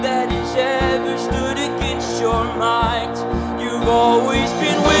You've always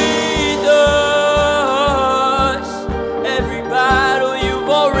been with us. Every battle you've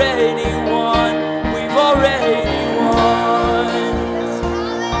already won. We've already won.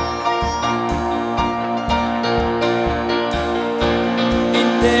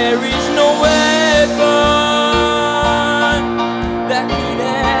 And there is no weapon that could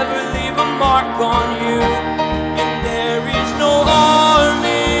ever leave a mark on you. And there is no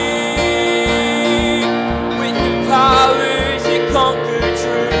army with the powers that conquer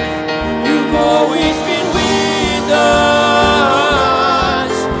truth. You've always been with us.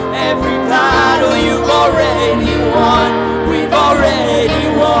 Every battle you've already won. We've already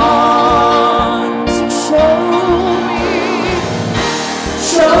won. So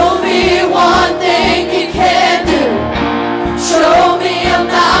show me one thing He can do. Show me a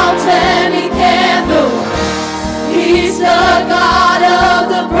mountain He can move. He's the God of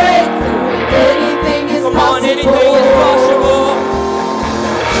the breakthrough. If anything is Come on, possible. anything is possible.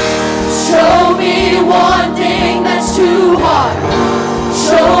 Show me one thing that's too hard.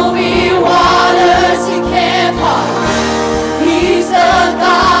 Show me waters He can't part. He's the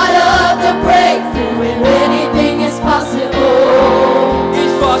God of the breakthrough. If anything is possible.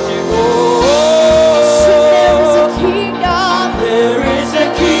 It's possible. So there is a kingdom. There is a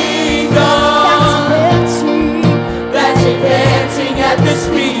kingdom That's advancing at the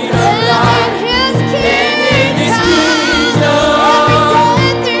speed of light. in His And in His kingdom,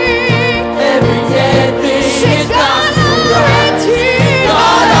 every dead thing is bound to rise.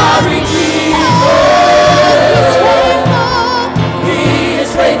 God our Redeemer, He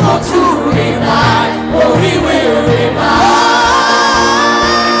is faithful to revive. Oh, He will revive.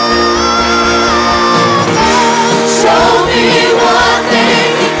 Show me one thing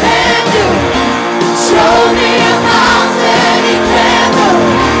He can do. Show me a mountain He can move.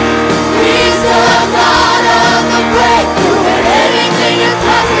 He's the God of the breakthrough, and anything is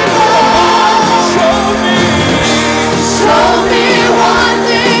possible. Show me one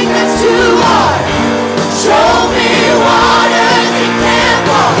thing that's too hard. Show me waters He can't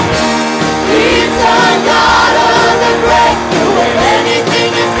walk. He's the God of the breakthrough, and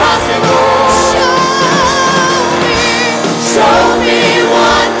anything is possible. Show me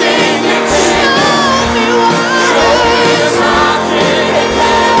one thing you can do. Show me a mountain He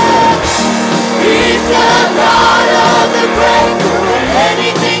can move. He's the God of the breakthrough, and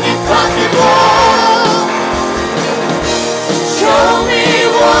anything is possible. Show me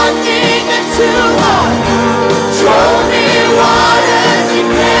one thing that's too hard. Show me waters He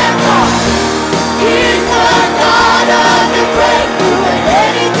can't walk. He's the God of the breakthrough, and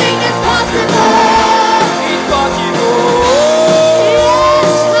anything is possible. It's possible.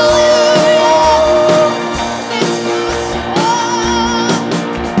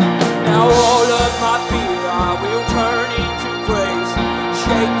 Now all of my fear I will turn into praise.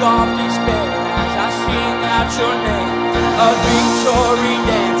 Shake off despair as I sing out your name. A victory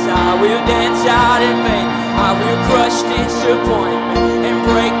dance, I will dance out in vain. I will crush disappointment and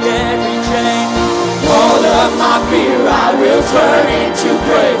break every chain. All of my fear I will turn into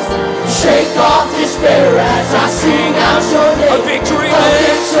praise. Shake off despair as I sing out your name. A victory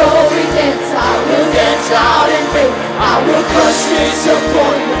dance, I will dance out in faith. I will crush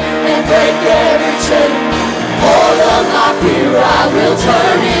disappointment And break every chain. All of my fear I will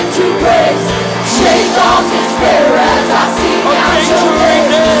turn into praise. Shake off despair as I sing A out your victory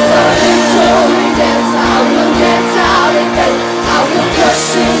name. dance. A victory dance, I will dance out in faith. I will crush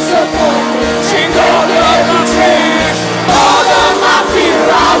disappointment. Sing all of my fears. All of my fear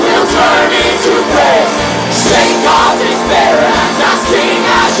I will turn into praise. Shake off despair as I sing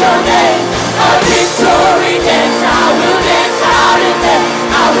out your name. A victory dance, I will dance out in faith.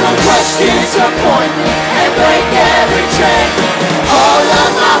 I will crush disappointment and break every chain. All of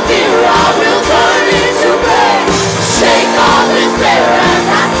my fear I will turn into praise. Shake off despair as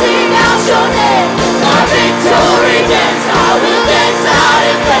I sing out your name. A victory dance, I will dance out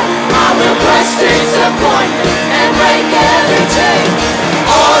in faith. I will crush disappointment and break every chain.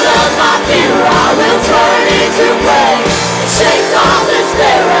 All of my fear I will turn into praise. Shake off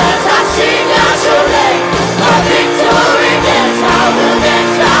despair as I sing out your name. A victory dance, I will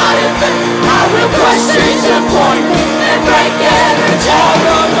dance out in faith. I will crush disappointment and break every chain.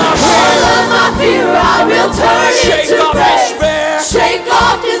 All of my fear I will turn into praise. Shake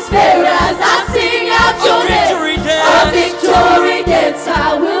off despair as I sing out your name. A victory dance,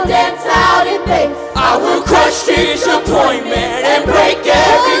 I will dance out in faith. I will crush disappointment and break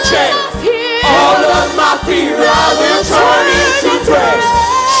every chain. All of my fear I will turn into praise.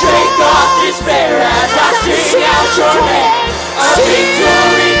 Shake off despair as I sing out your name. A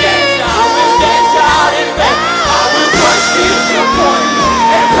victory dance, I will dance out in faith. I will crush disappointment.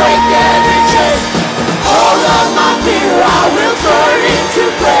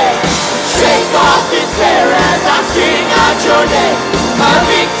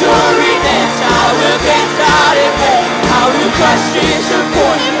 crush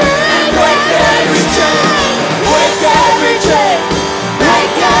disappointment and break every chain. Break every chain.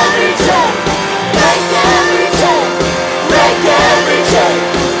 Break every chain. Break every chain. Break every chain.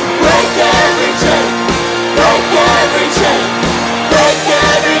 Break every chain. Break every chain. Break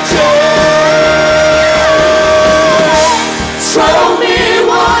every chain. Show me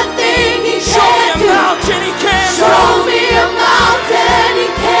one thing He can do. Show me a mountain He can do. Show me a mountain He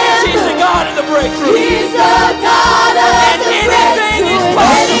can do. He's the God of the breakthrough. He's the God of the breakthrough. Anything is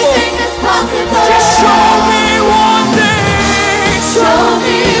possible. Anything is possible. Just show me one thing. Show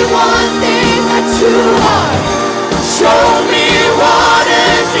me one thing that's too hard. Show me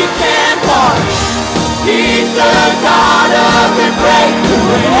waters He can part. He's the God of the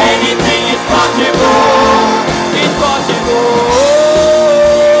breakthrough. And anything is possible. It's possible.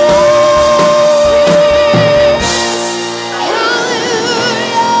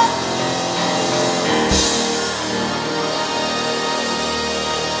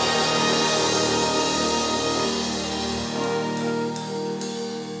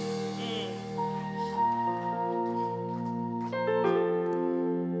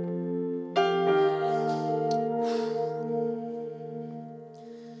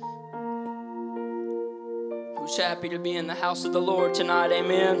 Who's happy to be in the house of the Lord tonight?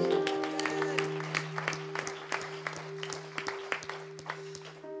 Amen.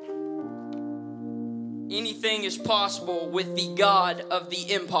 Anything is possible with the God of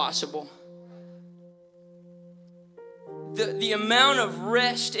the impossible. The amount of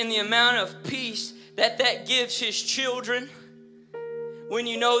rest and the amount of peace that gives His children when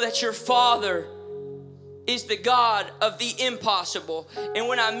you know that your Father is the God of the impossible. And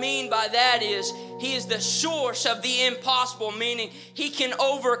what I mean by that is He is the source of the impossible, meaning He can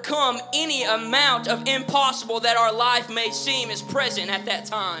overcome any amount of impossible that our life may seem is present at that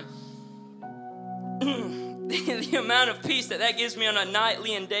time. The amount of peace that gives me on a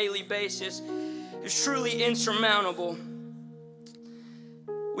nightly and daily basis is truly insurmountable.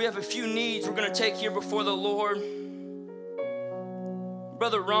 We have a few needs we're going to take here before the Lord.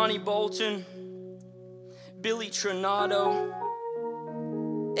 Brother Ronnie Bolton, Billy Trinado,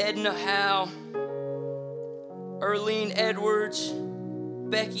 Edna Howe, Erlene Edwards,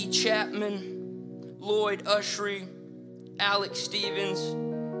 Becky Chapman, Lloyd Ushery, Alex Stevens,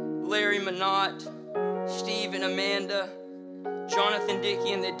 Larry Minot, Steve and Amanda, Jonathan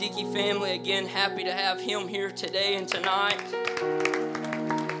Dickey and the Dickey family. Again, happy to have him here today and tonight.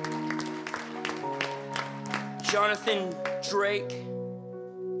 Jonathan Drake,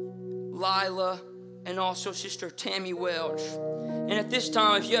 Lila, and also Sister Tammy Welch. And at this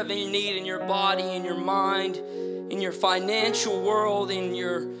time, if you have any need in your body, in your mind, in your financial world, in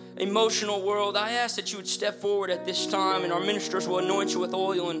your emotional world, I ask that you would step forward at this time, and our ministers will anoint you with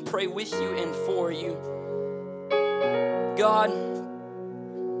oil and pray with you and for you. God,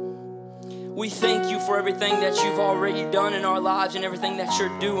 we thank you for everything that you've already done in our lives and everything that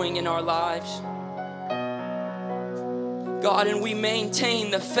you're doing in our lives. God, and we maintain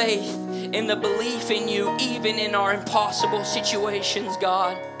the faith and the belief in you even in our impossible situations,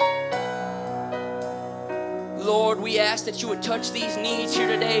 God. Lord, we ask that you would touch these needs here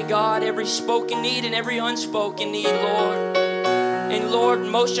today, God, every spoken need and every unspoken need, Lord. And Lord,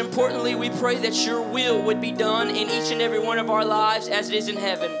 most importantly, we pray that your will would be done in each and every one of our lives as it is in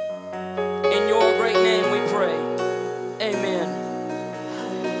heaven. In your great name we pray. Amen.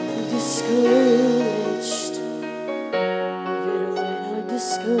 I'm discouraged, even when I'm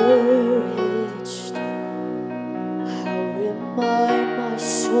discouraged, I'll remind my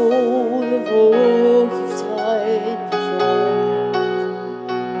soul of all you've done before.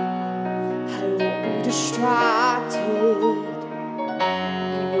 I won't be distracted,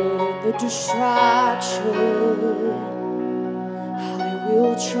 even in the distraction. I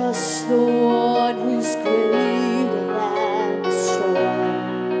will trust the one who's greater than the storm.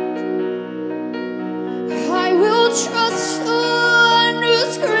 I will trust the one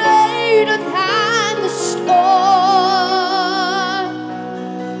who's greater than the storm.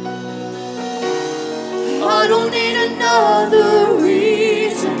 I don't need another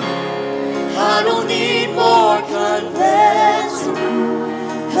reason. I don't need more convincing.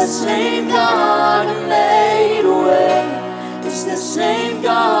 The same God who made a way is the same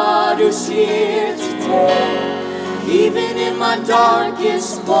God who's here today. Even in my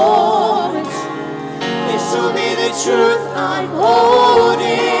darkest moments, this will be the truth I'm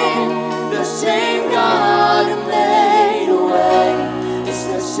holding. The same God who made a way is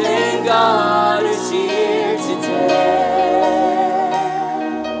the same God who's here today.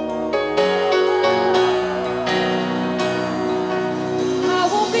 I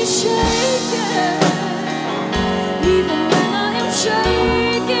won't be shaken, even when my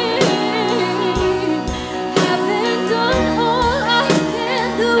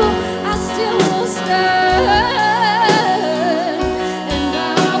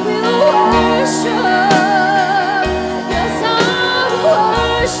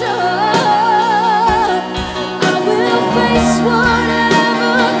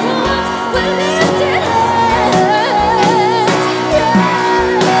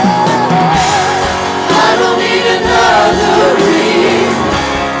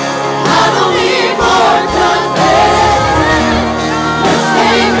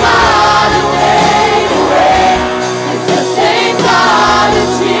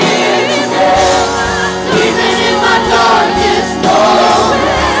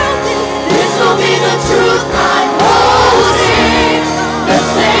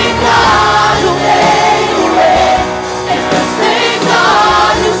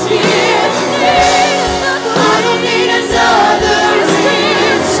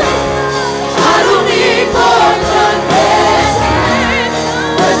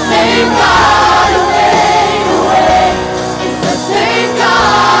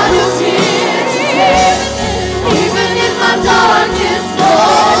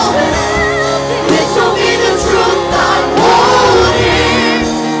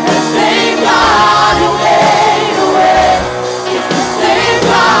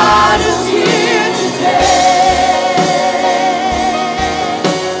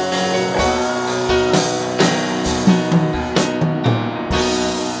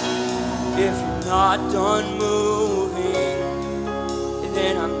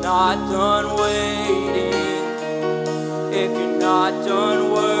not done waiting, if you're not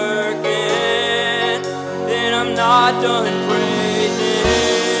done working, then I'm not done praising.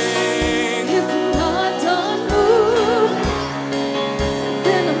 If you're not done moving,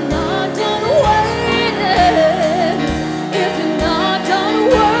 then I'm not done waiting. If you're not done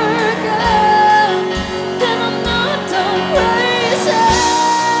working, then I'm not done praising.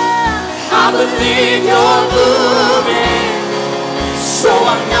 I believe you're moving, so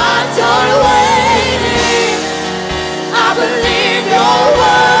I'm not done waiting. I believe you're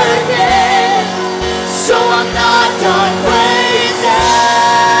working, so I'm not done praising.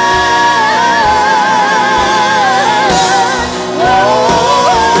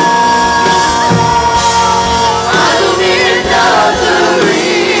 I don't need another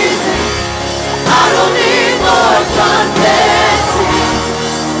reason, I don't need more convincing.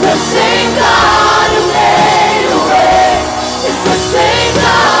 The same God who made a way is the same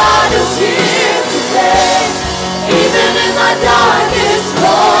God who's here today. Even in my darkest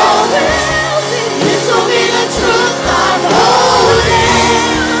moments, this will be the truth I'm holding.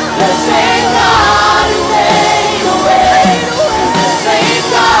 The same God who made a way is the same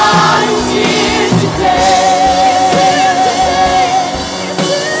God who's here today.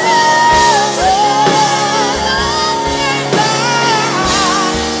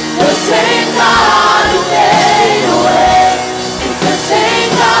 The same God who made a way is the same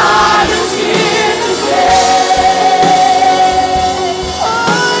God who's here today.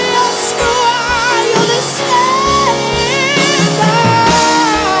 Oh, yes, you are. You're the same God.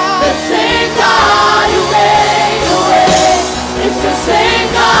 The same God who made a way is the same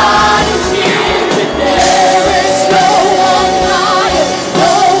God who's here today. There is no one higher,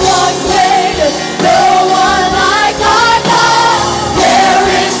 no one greater, no one like our God. There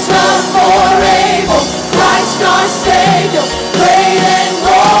is none more able, Christ our Savior, great and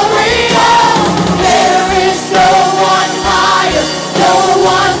glorious. There is no one higher, no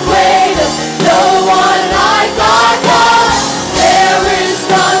one greater, no one like our God. There is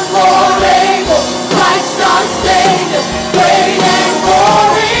none more able, Christ our Savior, great and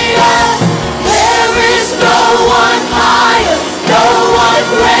glorious. There is no one higher, no one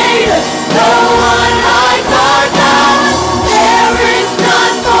greater, no one like our God. There is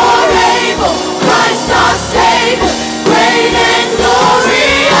none more able, Christ our Savior, great and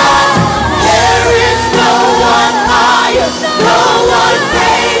glorious. There is no one higher, no one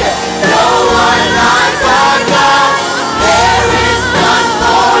greater, no one like our God. There is none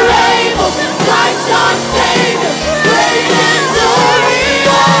more able, Christ our Savior, great and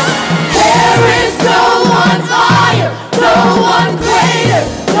glorious. There is no one higher, no one greater,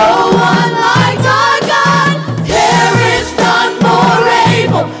 no one like our God. There is none more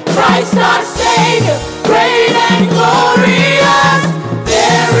able, Christ our Savior, great and glorious.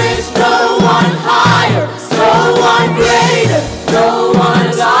 There is no one higher, no one greater, no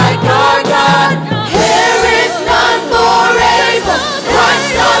one like our God. There is none more able,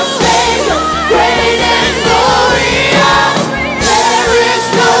 Christ our Savior, great and glorious. There is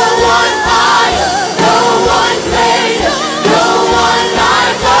no one higher, no one greater, no one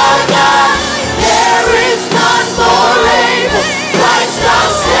like our God. There is none more able, Christ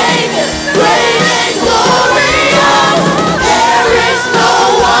our Savior, great and glorious. There is no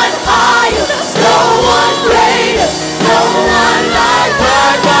one higher, no one greater, no one like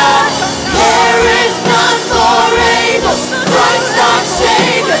our God. There is none more able, Christ our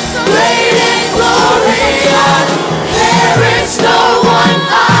Savior, great and glorious. There is no one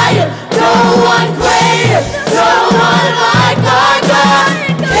higher, no one greater, no one like our God.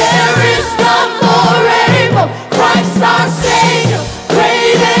 There is none more able, Christ our Savior,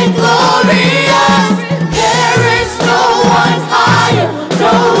 great and glorious. There is no one higher,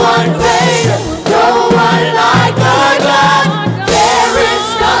 no one greater, no one like our God. There is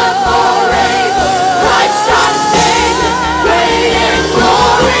none more able, Christ our Savior, great and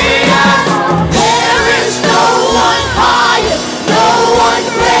glorious. There is no one higher, no one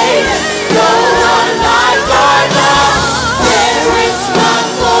greater, no one like our God. There is none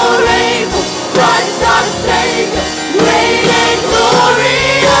more able, Christ our Savior, great and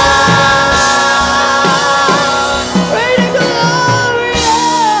glorious. Great and glorious.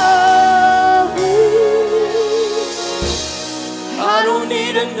 I don't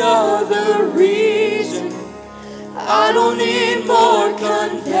need another reason, I don't need more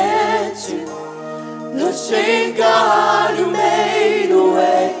convincing. The same God who made a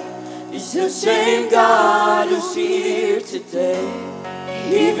way is the same God who's here today.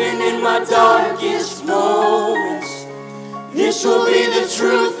 Even in my darkest moments, this will be the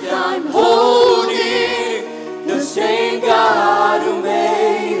truth I'm holding. The same God who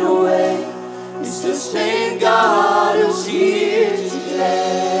made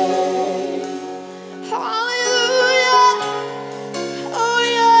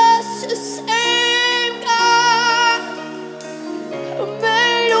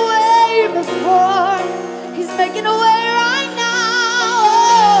making a way right now.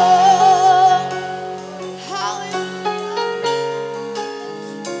 Hallelujah.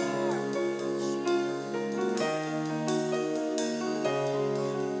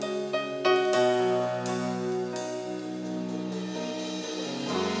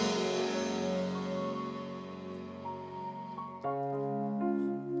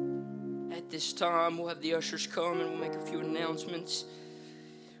 At this time, we'll have the ushers come and we'll make a few announcements.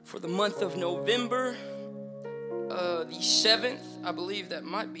 For the month of November, the 7th, I believe that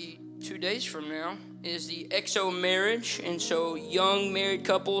might be 2 days from now, is the EXO marriage. And so young married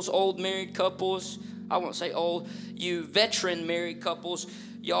couples, old married couples, I won't say old, you veteran married couples,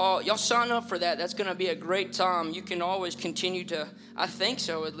 y'all sign up for that. That's going to be a great time. You can always continue to, I think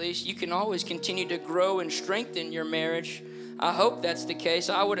so at least, you can always continue to grow and strengthen your marriage. I hope that's the case.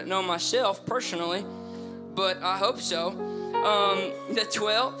 I wouldn't know myself personally, but I hope so. The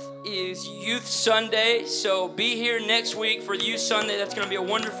 12th is Youth Sunday, so be here next week for Youth Sunday. That's going to be a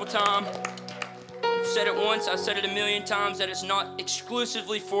wonderful time. I've said it once, I've said it a million times, that it's not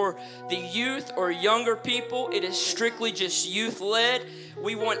exclusively for the youth or younger people. It is strictly just youth-led.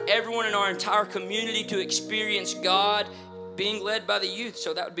 We want everyone in our entire community to experience God being led by the youth,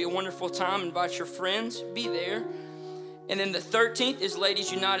 so that would be a wonderful time. Invite your friends, be there. And then the 13th is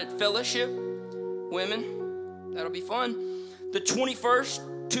Ladies United Fellowship. Women, that'll be fun. The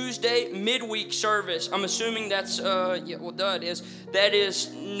 21st, Tuesday, midweek service. I'm assuming that's, that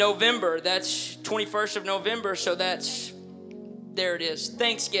is November. That's 21st of November, so that's, there it is,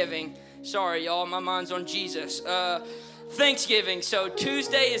 Thanksgiving. Sorry, y'all, my mind's on Jesus. Thanksgiving. So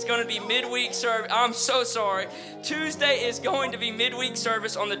Tuesday is going to be midweek service. I'm so sorry. Tuesday is going to be midweek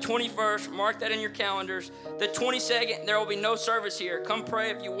service on the 21st. Mark that in your calendars. The 22nd, there will be no service here. Come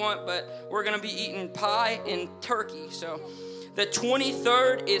pray if you want, but we're going to be eating pie and turkey. So the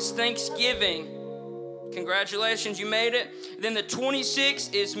 23rd is Thanksgiving. Congratulations, you made it. Then the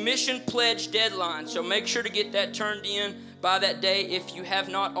 26th is Mission Pledge deadline. So make sure to get that turned in by that day if you have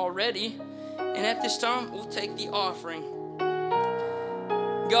not already. And at this time, we'll take the offering.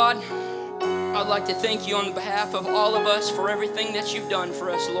 God, I'd like to thank you on behalf of all of us for everything that you've done for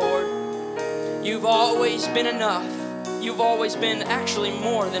us, Lord. You've always been enough. You've always been actually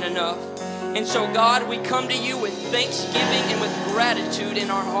more than enough. And so, God, we come to you with thanksgiving and with gratitude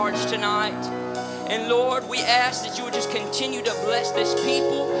in our hearts tonight. And Lord, we ask that you would just continue to bless this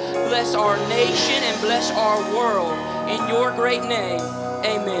people, bless our nation, and bless our world. In your great name,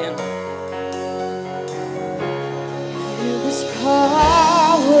 amen. There is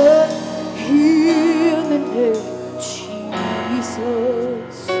power in the name of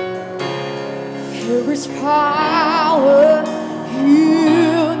Jesus. There is power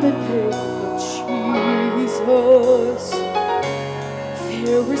in the name of Jesus.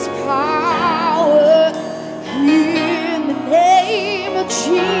 There is power in the name of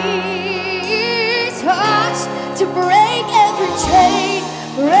Jesus to break every chain,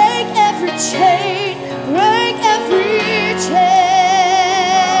 break every chain, break every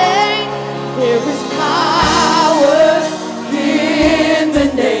chain. There is power in the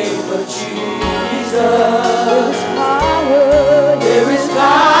name of Jesus. There is power. There is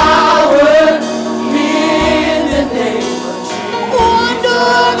power in the name of Jesus.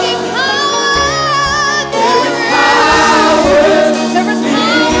 Wonder-working power. There is power. There is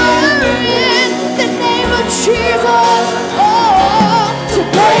power in the name of Jesus. Oh, to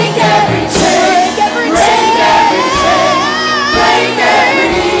break every chain, break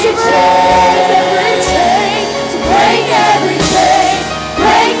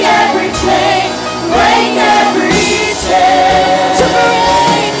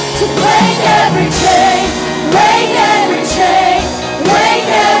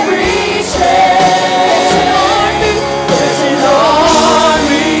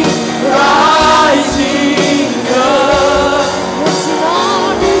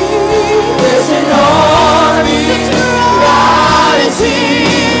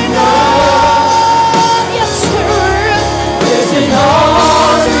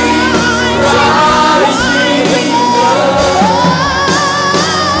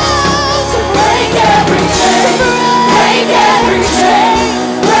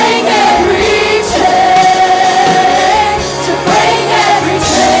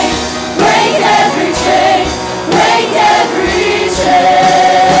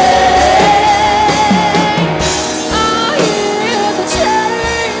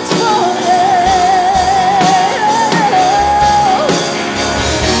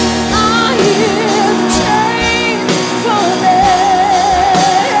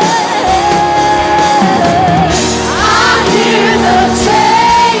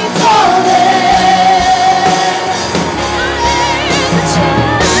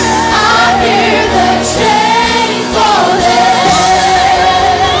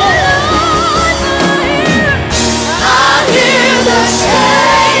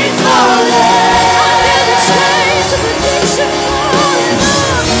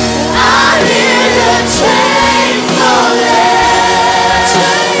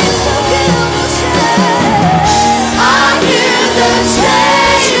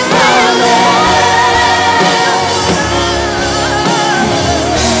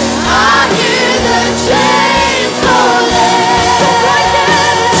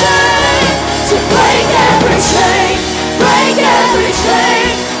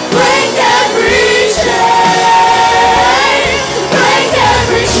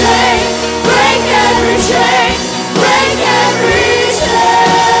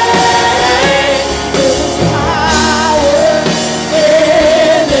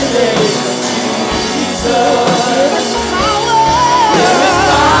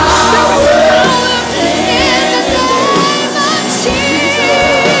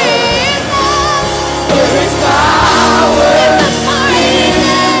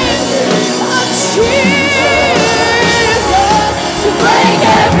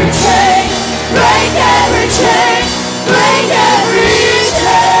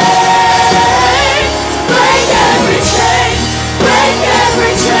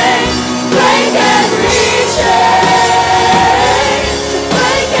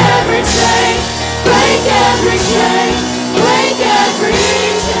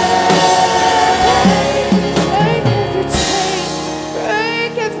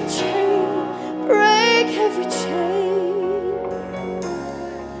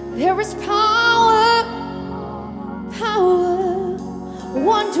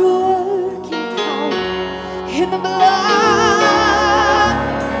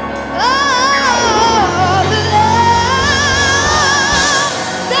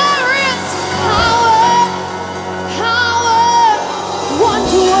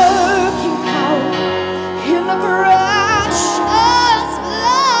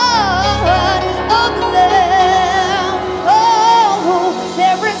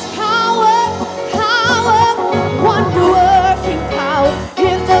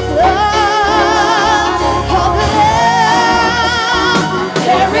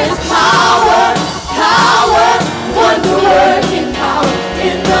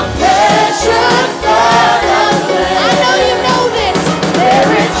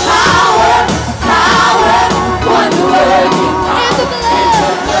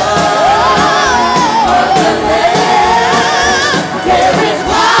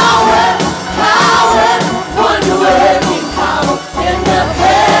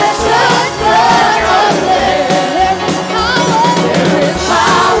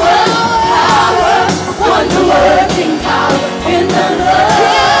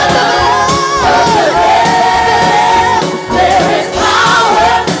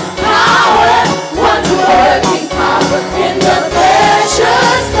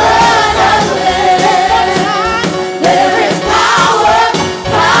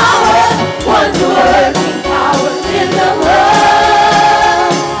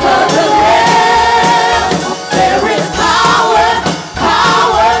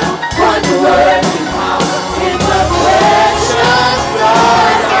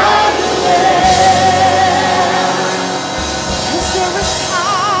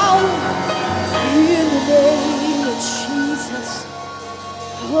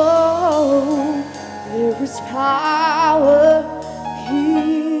Oh, there is power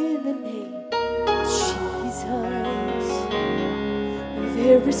in the name of Jesus.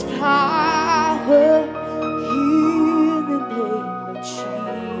 There is power in the name of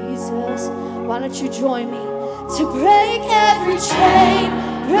Jesus. Why don't you join me to break every chain,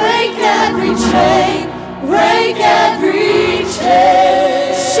 break every chain, break every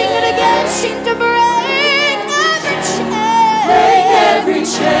chain. Sing it again, sing to break every chain, break every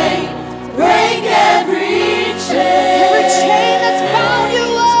chain, break every chain. Every chain that's bound you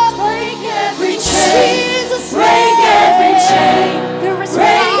up, break every chain. Jesus, break every chain. There is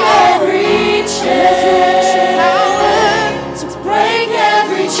break every chain. Power to break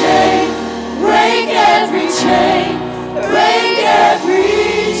every chain, break every chain, break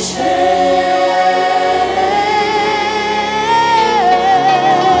every chain.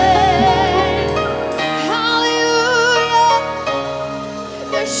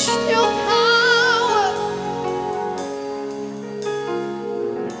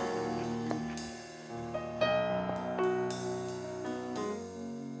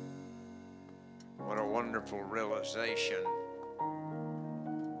 Realization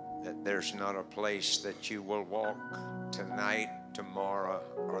that there's not a place that you will walk tonight, tomorrow,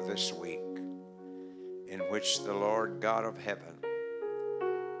 or this week in which the Lord God of heaven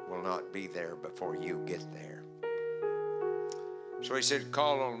will not be there before you get there. So he said,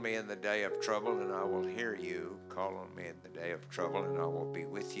 call on me in the day of trouble and I will hear you. Call on me in the day of trouble and I will be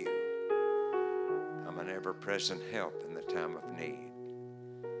with you. I'm an ever-present help in the time of need.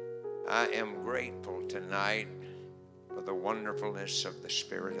 I am grateful tonight for the wonderfulness of the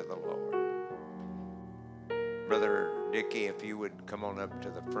Spirit of the Lord. Brother Dickie, if you would come on up to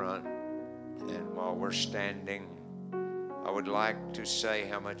the front, and while we're standing, I would like to say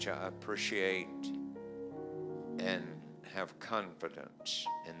how much I appreciate and have confidence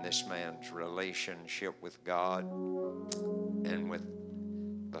in this man's relationship with God and with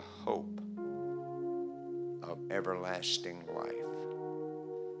the hope of everlasting life.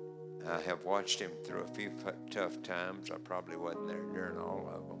 I have watched him through a few tough times. I probably wasn't there during all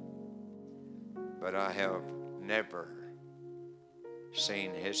of them. But I have never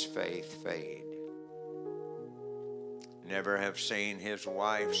seen his faith fade. Never have seen his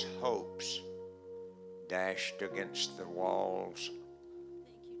wife's hopes dashed against the walls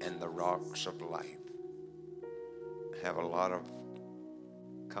and the rocks of life. I have a lot of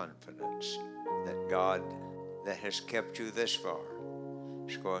confidence that God that has kept you this far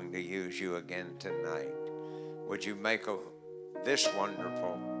is going to use you again tonight. Would you make this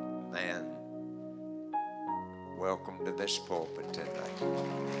wonderful man welcome to this pulpit tonight?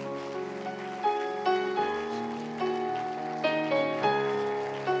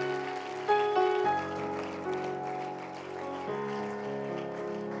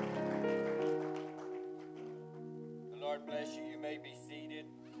 The Lord bless you. You may be seated.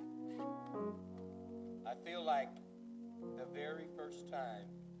 I feel like the very first time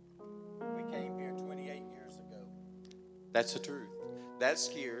we came here 28 years ago. That's the truth. That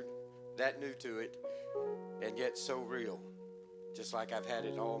scared, that new to it, and yet so real. Just like I've had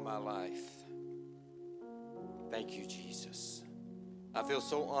it all my life. Thank you, Jesus. I feel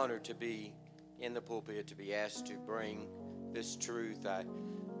so honored to be in the pulpit, to be asked to bring this truth. I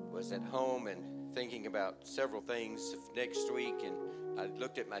was at home and thinking about several things next week, and I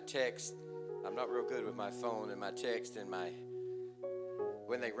looked at my text. I'm not real good with my phone and my text and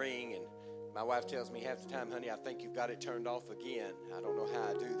when they ring, and my wife tells me half the time, honey, I think you've got it turned off again. I don't know how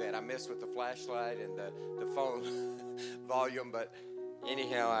I do that. I mess with the flashlight and the phone volume, but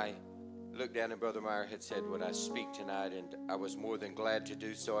anyhow, I looked down and Brother Meyer had said, would I speak tonight? And I was more than glad to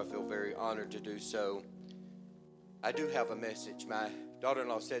do so. I feel very honored to do so. I do have a message. My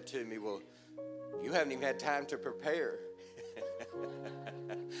daughter-in-law said to me, well, you haven't even had time to prepare.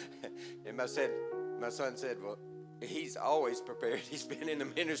 And my son said, well, he's always prepared. He's been in the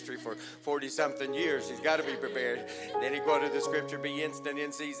ministry for 40-something years. He's got to be prepared. Then he quoted the scripture, be instant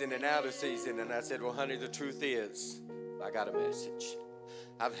in season and out of season. And I said, well, honey, the truth is, I got a message.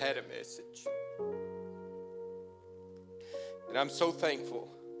 I've had a message. And I'm so thankful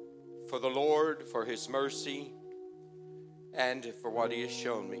for the Lord, for his mercy, and for what he has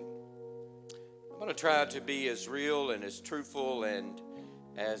shown me. I'm going to try to be as real and as truthful and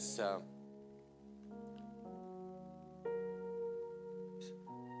as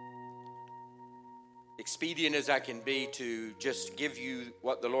expedient as I can be to just give you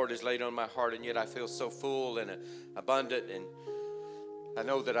what the Lord has laid on my heart, and yet I feel so full and abundant. And I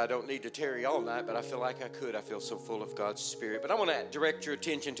know that I don't need to tarry all night, but I feel like I could. I feel so full of God's Spirit. But I want to direct your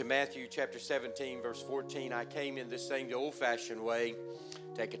attention to Matthew chapter 17, verse 14. I came in this thing the old-fashioned way.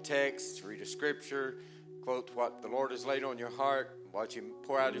 Take a text, read a scripture, quote what the Lord has laid on your heart, watch Him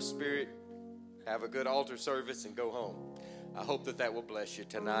pour out His Spirit, have a good altar service, and go home. I hope that will bless you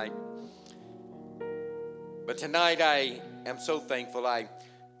tonight. But tonight I am so thankful. I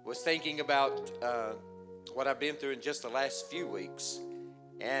was thinking about what I've been through in just the last few weeks.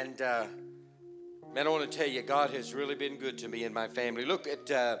 And, man, I want to tell you, God has really been good to me and my family. Look at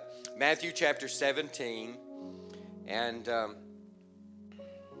Matthew chapter 17. And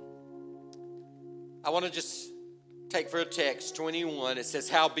I want to just take for a text 21. It says,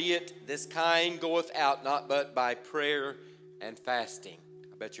 "Howbeit this kind goeth out not but by prayer and fasting."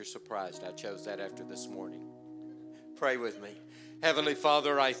 I bet you're surprised I chose that after this morning. Pray with me. Heavenly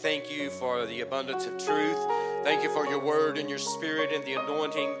Father, I thank you for the abundance of truth. Thank you for your word and your Spirit and the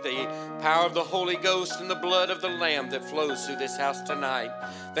anointing, the power of the Holy Ghost and the blood of the Lamb that flows through this house tonight.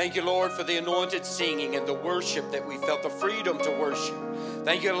 Thank you, Lord, for the anointed singing and the worship that we felt, the freedom to worship.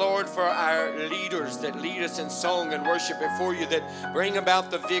 Thank you, Lord, for our leaders that lead us in song and worship before you, that bring about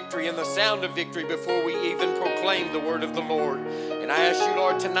the victory and the sound of victory before we even proclaim the word of the Lord. And I ask you,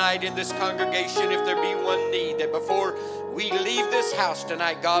 Lord, tonight in this congregation, if there be one need, that before we leave this house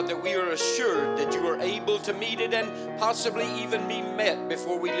tonight, God, that we are assured that you are able to meet it and possibly even be met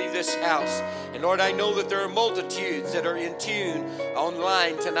before we leave this house. And Lord, I know that there are multitudes that are in tune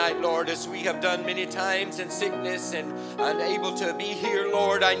online tonight, Lord, as we have done many times in sickness and unable to be here,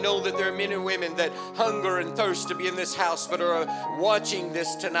 Lord. I know that there are men and women that hunger and thirst to be in this house but are watching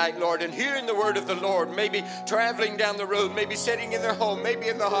this tonight, Lord, and hearing the word of the Lord, maybe traveling down the road, maybe sitting in their home, maybe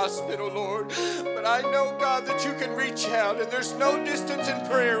in the hospital, Lord. But I know, God, that you can reach out. And there's no distance in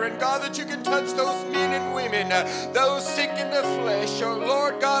prayer. And God, that you can touch those men and women, those sick in the flesh. Oh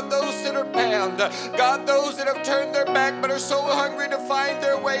Lord God, those that are bound. God, those that have turned their back but are so hungry to find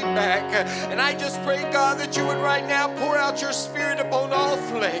their way back. And I just pray, God, that you would right now pour out your Spirit upon all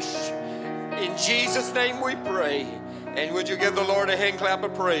flesh. In Jesus' name we pray. And would you give the Lord a hand clap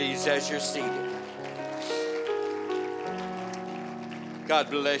of praise as you're seated? God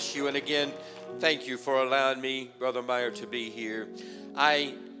bless you. And again, thank you for allowing me, Brother Meyer, to be here.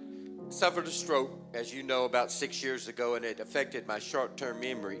 I suffered a stroke, as you know, about 6 years ago, and it affected my short-term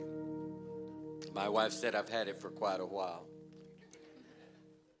memory. My wife said I've had it for quite a while.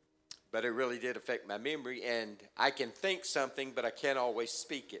 But it really did affect my memory, and I can think something, but I can't always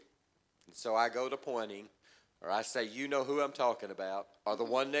speak it. And so I go to pointing, or I say, you know who I'm talking about, or the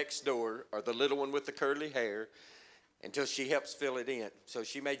one next door, or the little one with the curly hair, until she helps fill it in. So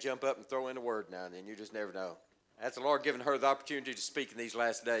she may jump up and throw in a word now and then. You just never know. That's the Lord giving her the opportunity to speak in these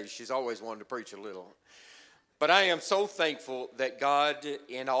last days. She's always wanted to preach a little. But I am so thankful that God,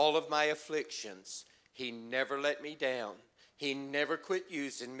 in all of my afflictions, He never let me down. He never quit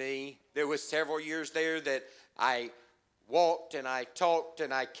using me. There was several years there that I walked and I talked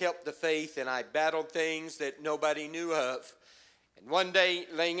and I kept the faith and I battled things that nobody knew of. And one day,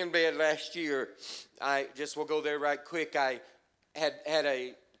 laying in bed last year, we'll go there right quick. I had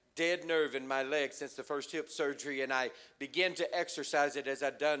a dead nerve in my leg since the first hip surgery, and I began to exercise it as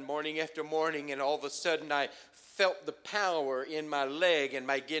I'd done morning after morning, and all of a sudden I felt the power in my leg and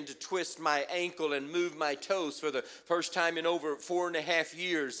began to twist my ankle and move my toes for the first time in over 4.5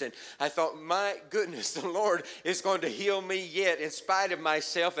 years. And I thought, my goodness, the Lord is going to heal me yet in spite of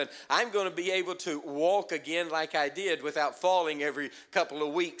myself, and I'm going to be able to walk again like I did without falling every couple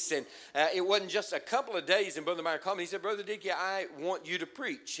of weeks. And it wasn't just a couple of days, and Brother Meyer called me. He said, Brother Dickey, I want you to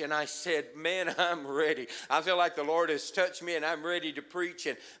preach. And I said, man, I'm ready. I feel like the Lord has touched me, and I'm ready to preach.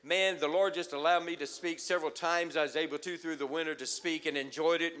 And man, the Lord just allowed me to speak several times. I was able to through the winter to speak and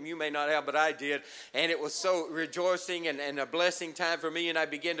enjoyed it, and you may not have, but I did. And it was so rejoicing and a blessing time for me, and I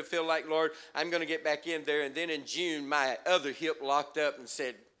began to feel like, Lord, I'm going to get back in there. And then in June, my other hip locked up and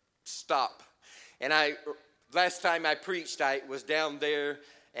said, stop. And last time I preached, I was down there,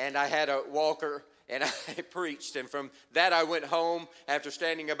 and I had a walker, and I preached. And from that, I went home after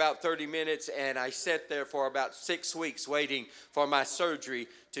standing about 30 minutes, and I sat there for about 6 weeks waiting for my surgery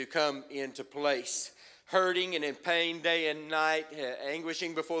to come into place. Hurting and in pain day and night,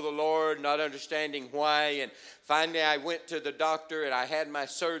 anguishing before the Lord, not understanding why. And finally I went to the doctor and I had my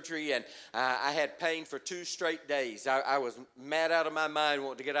surgery, and I had pain for 2 straight days. I was mad out of my mind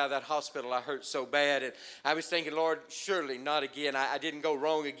wanting to get out of that hospital. I hurt so bad, and I was thinking, Lord, surely not again. I didn't go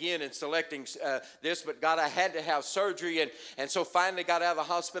wrong again in selecting this, but God, I had to have surgery, and so finally got out of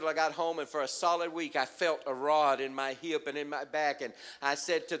the hospital. I got home, and for a solid week I felt a rod in my hip and in my back, and I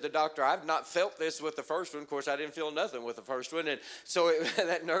said to the doctor, I've not felt this with the first one. Of course, I didn't feel nothing with the first one, and so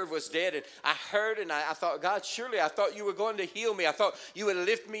that nerve was dead, and I heard, and I thought, God, surely I thought you were going to heal me. I thought you would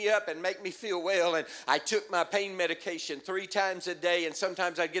lift me up and make me feel well, and I took my pain medication 3 times a day, and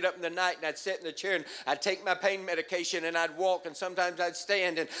sometimes I'd get up in the night, and I'd sit in the chair, and I'd take my pain medication, and I'd walk, and sometimes I'd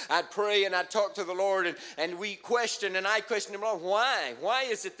stand, and I'd pray, and I'd talk to the Lord, and we questioned, and I questioned him, Lord, why? Why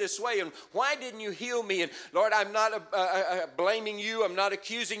is it this way, and why didn't you heal me? And Lord, I'm not blaming you, I'm not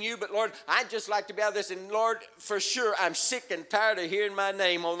accusing you, but Lord, I'd just like to be out of this, and Lord, for sure, I'm sick and tired of hearing my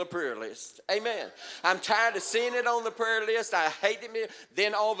name on the prayer list. Amen. I'm tired of seeing it on the prayer list. I hate it.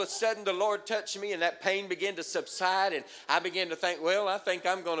 Then all of a sudden the Lord touched me and that pain began to subside, and I began to think, well, I think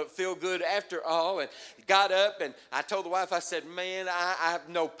I'm going to feel good after all, and got up and I told the wife, I said, man, I have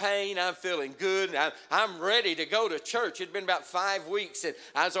no pain. I'm feeling good. I'm ready to go to church. It'd been about 5 weeks, and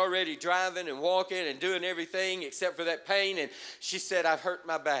I was already driving and walking and doing everything except for that pain, and she said, I've hurt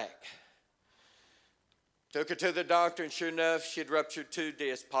my back. Took her to the doctor, and sure enough, she'd ruptured 2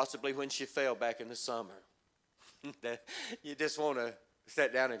 discs, possibly when she fell back in the summer. You just want to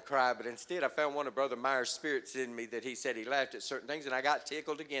sit down and cry, but instead I found one of Brother Meyer's spirits in me that he said he laughed at certain things, and I got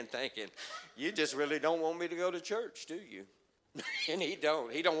tickled again thinking, you just really don't want me to go to church, do you? And he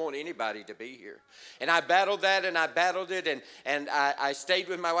don't want anybody to be here. And I battled that, and I battled it, and I stayed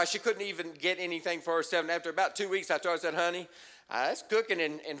with my wife. She couldn't even get anything for herself, and after about 2 weeks I told her, I said, honey, it's cooking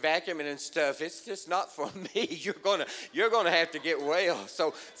and vacuuming and stuff. It's just not for me. You're gonna have to get well.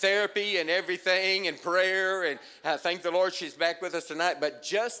 So therapy and everything and prayer, and I thank the Lord she's back with us tonight. But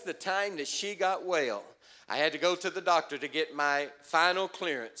just the time that she got well, I had to go to the doctor to get my final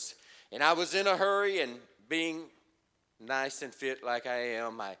clearance. And I was in a hurry, and being nice and fit like I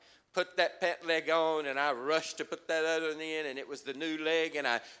am, I put that pant leg on, and I rushed to put that other one in, and it was the new leg, and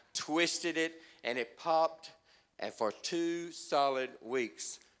I twisted it, and it popped. And for 2 solid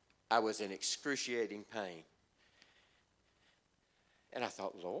weeks, I was in excruciating pain. And I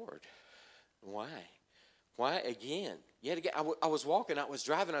thought, Lord, why? Why again? Yet again, I was walking, I was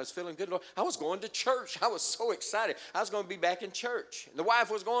driving, I was feeling good. Lord, I was going to church. I was so excited. I was going to be back in church. And the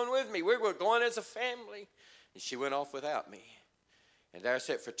wife was going with me. We were going as a family. And she went off without me. And there I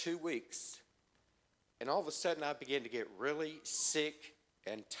sat for 2 weeks. And all of a sudden, I began to get really sick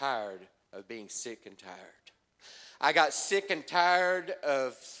and tired of being sick and tired. I got sick and tired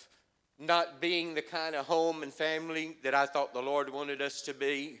of not being the kind of home and family that I thought the Lord wanted us to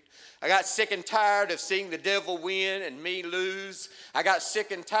be. I got sick and tired of seeing the devil win and me lose. I got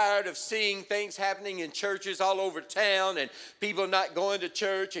sick and tired of seeing things happening in churches all over town and people not going to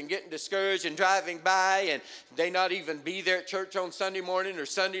church and getting discouraged and driving by and they not even be there at church on Sunday morning or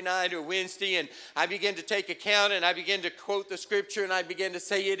Sunday night or Wednesday. And I began to take account and I began to quote the scripture and I began to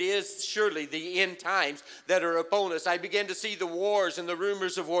say it is surely the end times that are upon us. I began to see the wars and the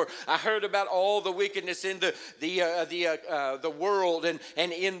rumors of war. I heard about all the wickedness in the world and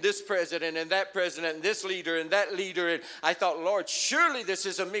in this president and that president and this leader and that leader. And I thought, Lord, surely this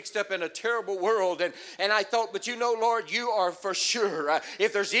is a mixed up and a terrible world. And I thought, but you know, Lord, you are for sure.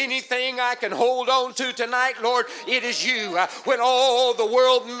 If there's anything I can hold on to tonight, Lord, it is you. When all the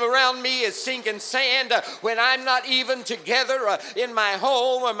world around me is sinking sand, when I'm not even together in my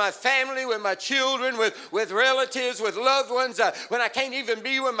home or my family, with my children, with relatives, with loved ones, when I can't even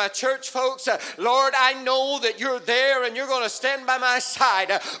be with my church folks, Lord, I know that you're there and you're going to stand by my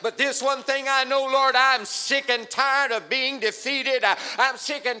side. But this one thing I know, Lord, I'm sick and tired of being defeated. I'm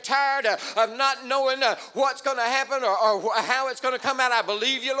sick and tired of not knowing what's going to happen or how it's going to come out. I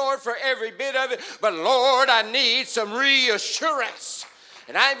believe you, Lord, for every bit of it. But Lord, I need some reassurance.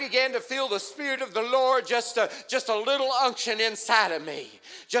 And I began to feel the Spirit of the Lord, just a little unction inside of me.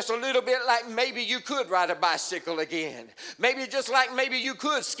 Just a little bit like maybe you could ride a bicycle again. Maybe just like maybe you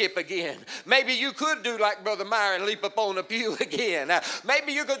could skip again. Maybe you could do like Brother Meyer and leap up on a pew again.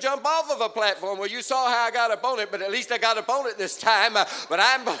 Maybe you could jump off of a platform where you saw how I got up on it, but at least I got up on it this time. But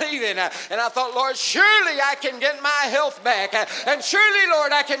I'm believing. And I thought, Lord, surely I can get my health back. And surely,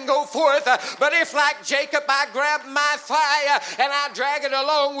 Lord, I can go forth. But if like Jacob, I grab my fire and I drag it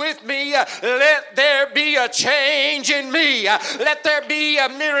along with me, let there be a change in me. Let there be a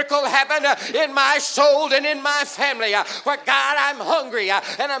miracle happen in my soul and in my family. For God, I'm hungry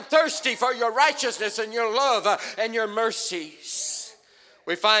and I'm thirsty for your righteousness and your love and your mercies.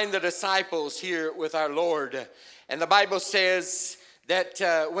 We find the disciples here with our Lord. And the Bible says that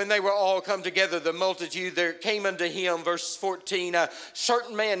when they were all come together, the multitude, there came unto him, verse 14, a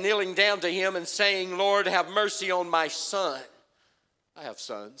certain man kneeling down to him and saying, Lord, have mercy on my son. I have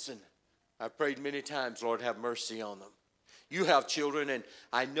sons, and I've prayed many times, Lord, have mercy on them. You have children, and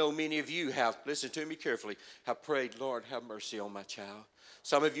I know many of you have, listen to me carefully, have prayed, Lord, have mercy on my child.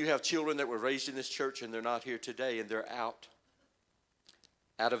 Some of you have children that were raised in this church, and they're not here today, and they're out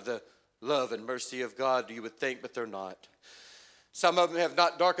of the love and mercy of God, you would think, but they're not. Some of them have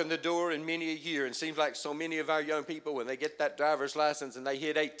not darkened the door in many a year, and it seems like so many of our young people, when they get that driver's license and they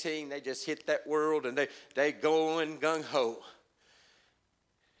hit 18, they just hit that world, and they go in gung-ho.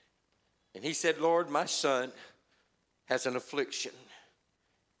 And he said, Lord, my son has an affliction.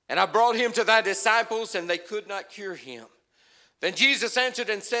 And I brought him to thy disciples, and they could not cure him. Then Jesus answered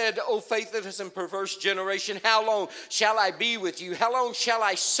and said, O faithless and perverse generation, how long shall I be with you? How long shall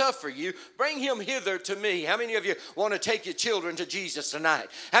I suffer you? Bring him hither to me. How many of you want to take your children to Jesus tonight?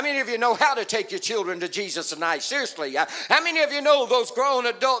 How many of you know how to take your children to Jesus tonight? Seriously, how many of you know those grown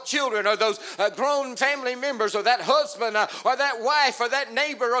adult children, or those grown family members, or that husband, or that wife, or that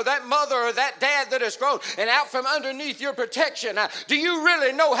neighbor, or that mother, or that dad that is grown and out from underneath your protection? Do you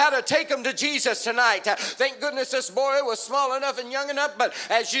really know how to take them to Jesus tonight? Thank goodness this boy was small enough and young enough, but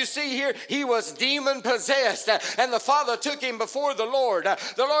as you see here, he was demon possessed, and the father took him before the Lord.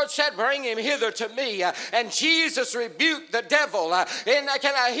 The Lord said, bring him hither to me, and Jesus rebuked the devil. And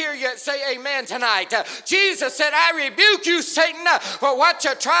can I hear you say amen tonight? Jesus said, I rebuke you, Satan, for what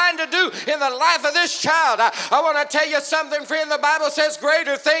you're trying to do in the life of this child. I want to tell you something, friend. The Bible says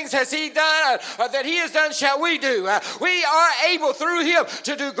greater things has he done, or that he has done shall we do. We are able through him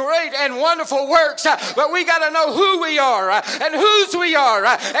to do great and wonderful works, but we got to know who we are, and whose we are,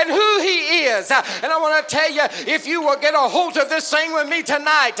 and who he is. And I want to tell you, if you will get a hold of this thing with me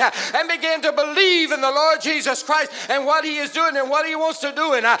tonight, and begin to believe in the Lord Jesus Christ and what he is doing and what he wants to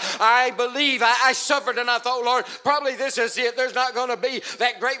do. And I believe, I suffered, and I thought, Lord, probably this is it. There's not going to be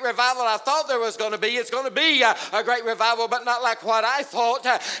that great revival I thought there was going to be. It's going to be a great revival, but not like what I thought.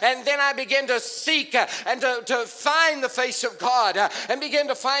 And then I began to seek and to find the face of God, and begin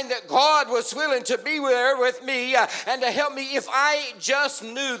to find that God was willing to be there with me and to help me if I just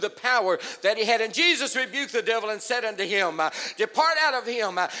knew the power that he had. And Jesus rebuked the devil and said unto him, depart out of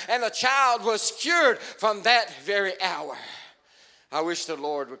him. And the child was cured from that very hour. I wish the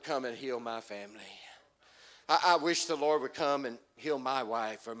Lord would come and heal my family. I wish the Lord would come and heal my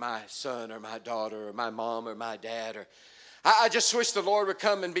wife, or my son, or my daughter, or my mom, or my dad. Or I just wish the Lord would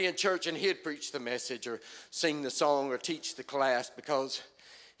come and be in church and he'd preach the message, or sing the song, or teach the class, because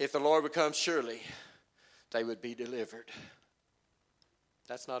if the Lord would come, surely they would be delivered.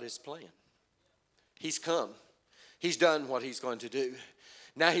 That's not his plan. He's come. He's done what he's going to do.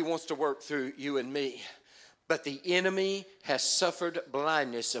 Now he wants to work through you and me. But the enemy has suffered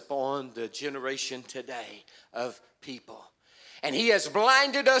blindness upon the generation today of people. And he has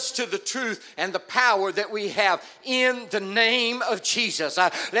blinded us to the truth and the power that we have in the name of Jesus.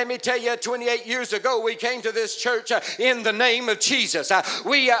 Let me tell you, 28 years ago, we came to this church in the name of Jesus.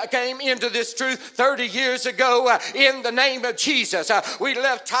 We came into this truth 30 years ago in the name of Jesus. We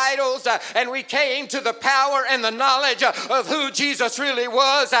left titles and we came to the power and the knowledge of who Jesus really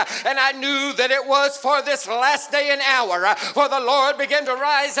was. And I knew that it was for this last day and hour. For the Lord began to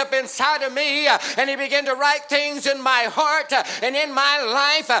rise up inside of me, and he began to write things in my heart and in my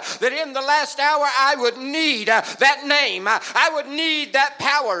life that in the last hour I would need that name. I would need that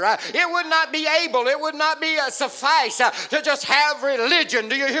power. It would not be able, it would not be suffice to just have religion.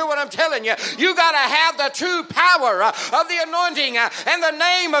 Do you hear what I'm telling you? You got to have the true power of the anointing and the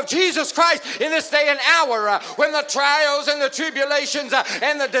name of Jesus Christ in this day and hour, when the trials and the tribulations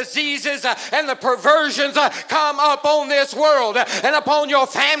and the diseases and the perversions come upon this world and upon your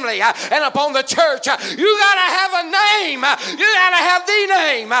family and upon the church. You got to have a name. You got to have the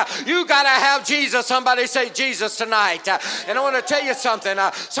name. You got to have Jesus. Somebody say Jesus tonight. And I want to tell you something.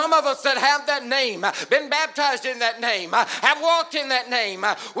 Some of us that have that name, been baptized in that name, have walked in that name,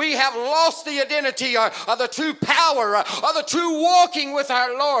 we have lost the identity or the true power or the true walking with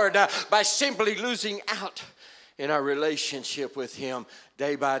our Lord by simply losing out in our relationship with him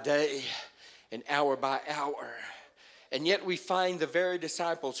day by day and hour by hour. And yet we find the very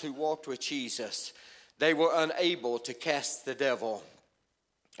disciples who walked with Jesus, they were unable to cast the devil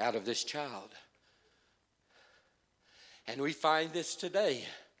out of this child. And we find this today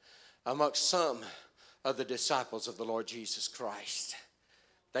amongst some of the disciples of the Lord Jesus Christ.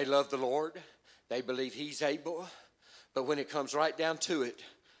 They love the Lord. They believe he's able. But when it comes right down to it,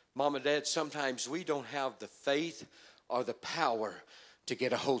 Mom and Dad, sometimes we don't have the faith or the power to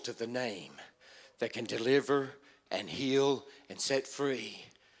get a hold of the name that can deliver and heal and set free.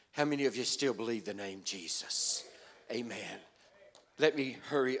 How many of you still believe the name Jesus? Amen. Let me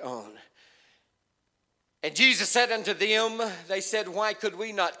hurry on. And Jesus said unto them, they said, why could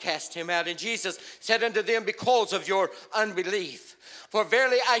we not cast him out? And Jesus said unto them, because of your unbelief. For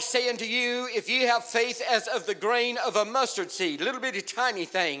verily I say unto you, if ye have faith as of the grain of a mustard seed, little bitty tiny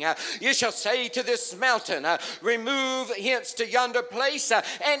thing, you shall say to this mountain, remove hence to yonder place,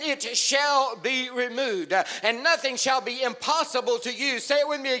 and it shall be removed. And nothing shall be impossible to you. Say it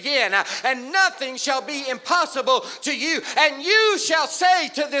with me again. And nothing shall be impossible to you. And you shall say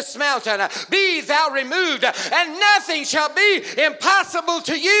to this mountain, be thou removed. And nothing shall be impossible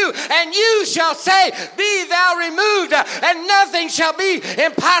to you. And you shall say, be thou removed. And nothing shall be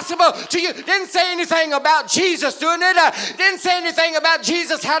impossible to you. Didn't say anything about Jesus doing it. Didn't say anything about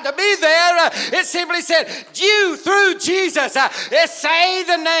Jesus had to be there. It simply said, you through Jesus, say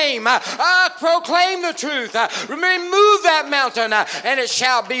the name, proclaim the truth, remove that mountain, and it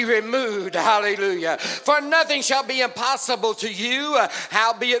shall be removed. Hallelujah. For nothing shall be impossible to you.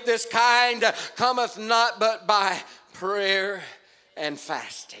 Howbeit this kind cometh not but by prayer and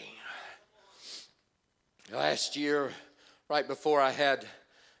fasting. Last year, right before I had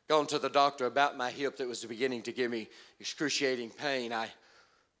gone to the doctor about my hip that was beginning to give me excruciating pain, I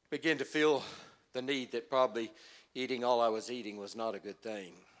began to feel the need that probably eating all I was eating was not a good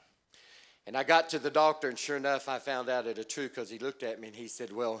thing. And I got to the doctor, and sure enough, I found out it was true, because he looked at me and he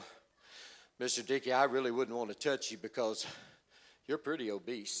said, well, Mr. Dickey, I really wouldn't want to touch you because you're pretty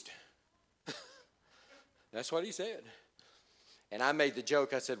obese. That's what he said. And I made the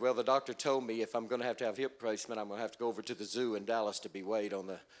joke. I said, well, the doctor told me if I'm going to have hip replacement, I'm going to have to go over to the zoo in Dallas to be weighed on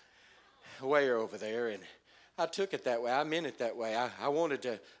the weigher over there. And I took it that way. I meant it that way. I wanted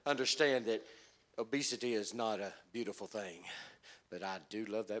to understand that obesity is not a beautiful thing. But I do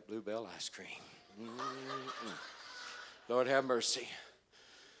love that Bluebell ice cream. Mm-mm. Lord have mercy.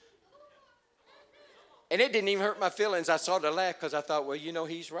 And it didn't even hurt my feelings. I started to laugh because I thought, well, you know,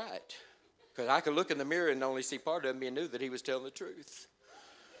 he's right. Because I could look in the mirror and only see part of me and knew that he was telling the truth.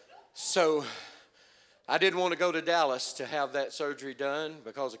 So I didn't want to go to Dallas to have that surgery done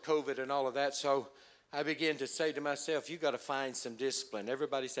because of COVID and all of that. So I began to say to myself, you got to find some discipline.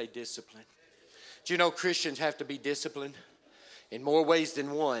 Everybody say discipline. Do you know Christians have to be disciplined in more ways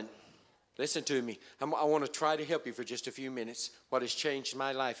than one? Listen to me. I want to try to help you for just a few minutes. What has changed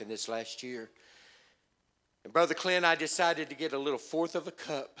my life in this last year. And Brother Clint, I decided to get a little fourth of a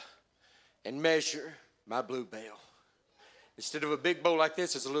cup and measure my Bluebell. Instead of a big bowl like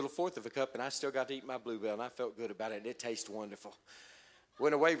this, it's a little fourth of a cup, and I still got to eat my Bluebell, and I felt good about it, and it tastes wonderful.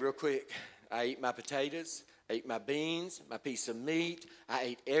 Went away real quick. I ate my potatoes, I ate my beans, my piece of meat. I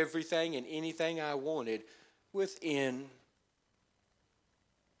ate everything and anything I wanted within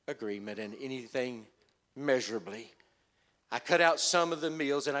agreement and anything measurably. I cut out some of the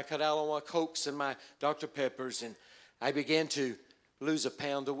meals, and I cut out all my Cokes and my Dr. Peppers, and I began to lose a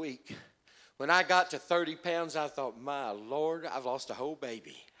pound a week. When I got to 30 pounds, I thought, my Lord, I've lost a whole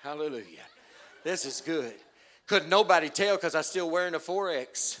baby. Hallelujah. This is good. Couldn't nobody tell because I was still wearing a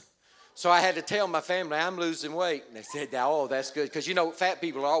 4X. So I had to tell my family, I'm losing weight. And they said, oh, that's good. Because, you know, fat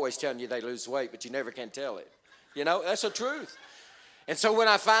people are always telling you they lose weight, but you never can tell it. You know, that's the truth. And so when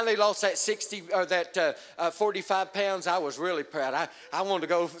I finally lost that 45 pounds, I was really proud. I wanted to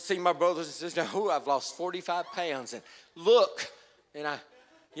go see my brothers and sisters. I've lost 45 pounds. And look, and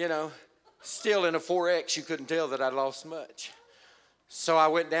still in a 4X, you couldn't tell that I lost much. So I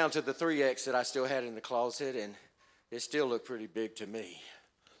went down to the 3X that I still had in the closet, and it still looked pretty big to me.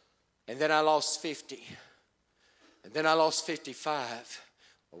 And then I lost 50. And then I lost 55.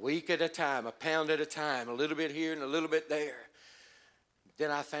 A week at a time, a pound at a time, a little bit here and a little bit there. Then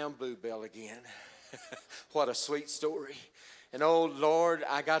I found Bluebell again. What a sweet story. And oh, Lord,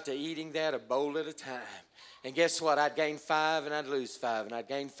 I got to eating that a bowl at a time. And guess what? I'd gain 5 and I'd lose 5. And I'd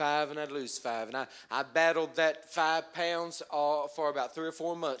gain 5 and I'd lose 5. And I battled that 5 pounds for about 3 or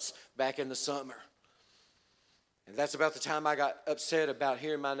 4 months back in the summer. And that's about the time I got upset about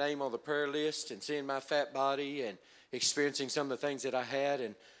hearing my name on the prayer list and seeing my fat body and experiencing some of the things that I had.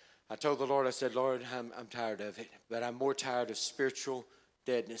 And I told the Lord, I said, Lord, I'm tired of it. But I'm more tired of spiritual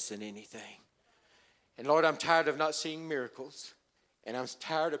deadness than anything. And Lord, I'm tired of not seeing miracles. And I'm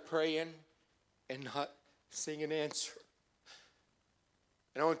tired of praying and not seeing an answer.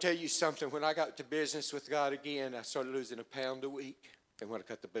 And I want to tell you something. When I got to business with God again, I started losing a pound a week. And when I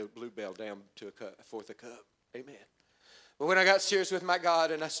cut the Bluebell down to a fourth a cup. Amen. But when I got serious with my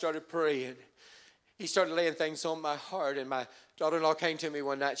God and I started praying, he started laying things on my heart. And my daughter-in-law came to me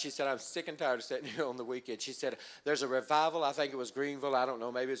one night. She said, I'm sick and tired of sitting here on the weekend. She said, there's a revival. I think it was Greenville. I don't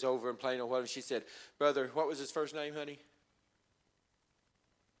know. Maybe it's over in Plano or whatever. She said, brother, what was his first name, honey?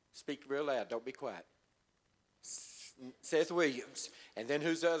 Speak real loud. Don't be quiet. Seth Williams. And then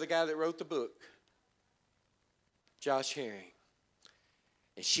who's the other guy that wrote the book? Josh Herring.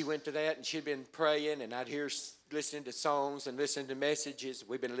 And she went to that, and she'd been praying, and I'd hear listening to songs and listening to messages.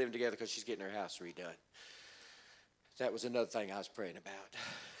 We've been living together because she's getting her house redone. That was another thing I was praying about.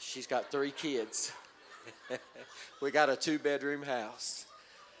 She's got 3 kids. We got a 2-bedroom house.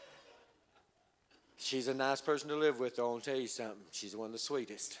 She's a nice person to live with, though. I'll tell you something. She's one of the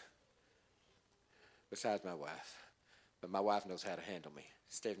sweetest. Besides my wife. But my wife knows how to handle me.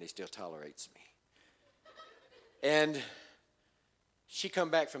 Stephanie still tolerates me. And she come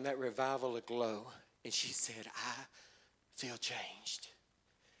back from that revival aglow, and she said, I feel changed.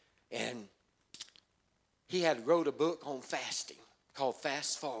 And he had wrote a book on fasting called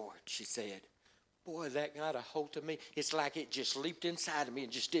Fast Forward, she said. Boy, that got a hold of me. It's like it just leaped inside of me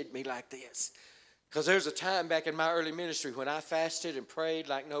and just did me like this. Because there's a time back in my early ministry when I fasted and prayed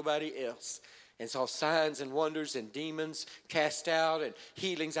like nobody else and saw signs and wonders and demons cast out and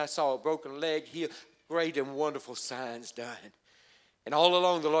healings. I saw a broken leg healed, great and wonderful signs done. And all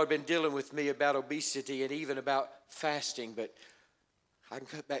along the Lord had been dealing with me about obesity and even about fasting. But I can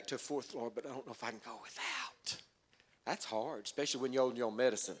cut back to a fourth, Lord, but I don't know if I can go without. That's hard, especially when you're on your own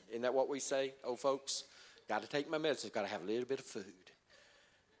medicine. Isn't that what we say, old folks? Got to take my medicine. Got to have a little bit of food.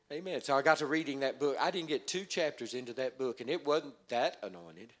 Amen. So I got to reading that book. I didn't get 2 chapters into that book, and it wasn't that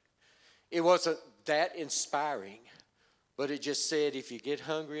anointed. It wasn't that inspiring. But it just said, if you get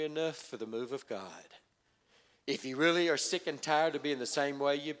hungry enough for the move of God, if you really are sick and tired of being the same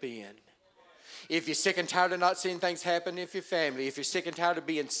way you've been, if you're sick and tired of not seeing things happen in your family, if you're sick and tired of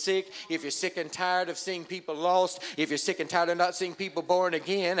being sick, if you're sick and tired of seeing people lost, if you're sick and tired of not seeing people born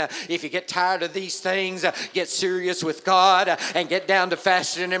again, if you get tired of these things, get serious with God and get down to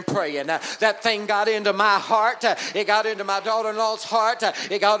fasting and praying. That thing got into my heart. It got into my daughter-in-law's heart.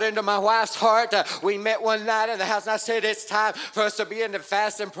 It got into my wife's heart. We met one night in the house, and I said, it's time for us to begin to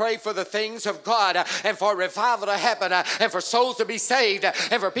fast and pray for the things of God and for revival to happen and for souls to be saved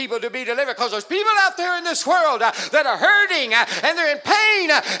and for people to be delivered, because there's people out there in this world that are hurting and they're in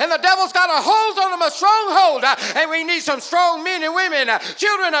pain and the devil's got a hold on them, a stronghold, and we need some strong men and women,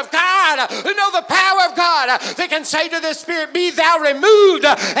 children of God, who know the power of God, that can say to this spirit, be thou removed,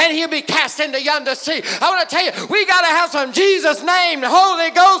 and he'll be cast into yonder sea. I want to tell you, we got to have some Jesus name, Holy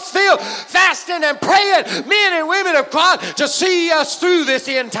Ghost filled, fasting and praying men and women of God to see us through this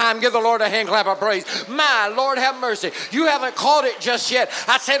end time. Give the Lord a hand clap of praise. My Lord, have mercy. You haven't caught it just yet.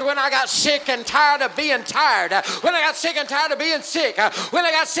 I said when I got sick and tired of being tired, when I got sick and tired of being sick, when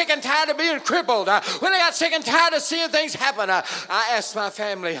I got sick and tired of being crippled, when I got sick and tired of seeing things happen, I asked my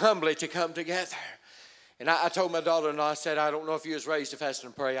family humbly to come together. And I told my daughter-in-law, I said, I don't know if you was raised to fast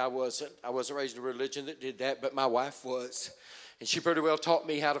and pray. I wasn't raised in a religion that did that, but my wife was. And she pretty well taught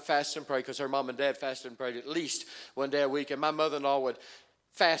me how to fast and pray, because her mom and dad fasted and prayed at least one day a week. And my mother-in-law would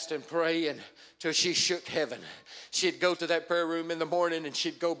fast and pray until she shook heaven. She'd go to that prayer room in the morning, and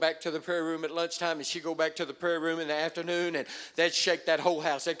she'd go back to the prayer room at lunchtime, and she'd go back to the prayer room in the afternoon, and they'd shake that whole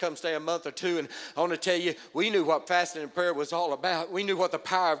house. They'd come stay a month or 2, and I want to tell you, we knew what fasting and prayer was all about. We knew what the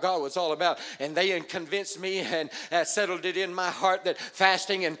power of God was all about, and they convinced me and settled it in my heart that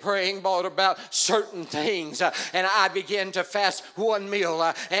fasting and praying brought about certain things, and I began to fast 1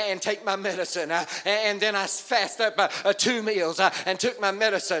 meal and take my medicine, and then I fast up 2 meals and took my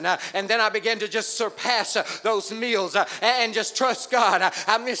medicine, and then I began to just surpass those meals and just trust God.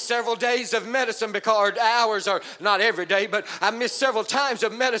 I missed several days of medicine because hours, or not every day, but I missed several times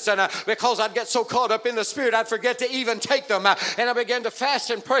of medicine because I'd get so caught up in the spirit I'd forget to even take them, and I began to fast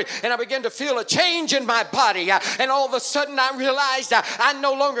and pray, and I began to feel a change in my body, and all of a sudden I realized I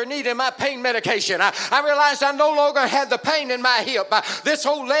no longer needed my pain medication. I realized I no longer had the pain in my hip. This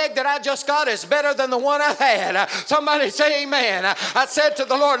whole leg that I just got is better than the one I had. Somebody say amen. I said to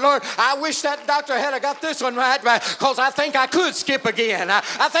the Lord, I wish that doctor had got this one right, because I think I could skip again. I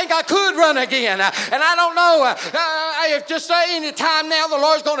think I could run again. And I don't know if just any time now the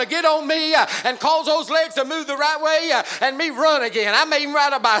Lord's going to get on me and cause those legs to move the right way and me run again. I may even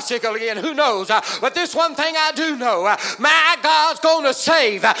ride a bicycle again. Who knows? But this one thing I do know, my God's going to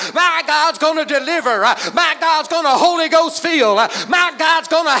save. My God's going to deliver. My God's going to Holy Ghost fill. My God's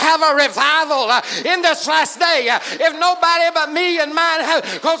going to have a revival in this last day. If nobody but me and mine,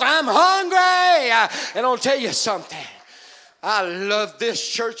 because I'm hungry. And I'll tell you something. I love this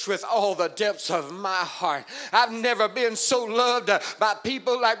church with all the depths of my heart. I've never been so loved by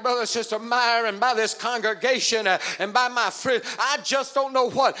people like Brother and Sister Meyer and by this congregation and by my friends. I just don't know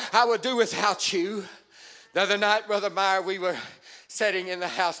what I would do without you. The other night, Brother Meyer, we were sitting in the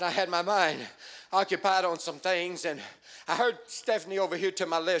house and I had my mind occupied on some things, and I heard Stephanie over here to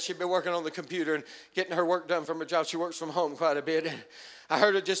my left. She'd been working on the computer and getting her work done from her job. She works from home quite a bit. And I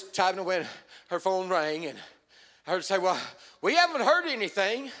heard her just typing away, and her phone rang, and I heard her say, well, we haven't heard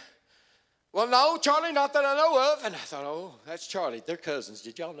anything. Well, no, Charlie, not that I know of. And I thought, oh, that's Charlie. They're cousins.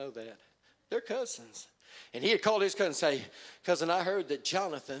 Did y'all know that? They're cousins. And he had called his cousin and say, cousin, I heard that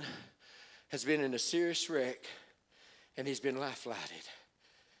Jonathan has been in a serious wreck, and he's been life-flighted.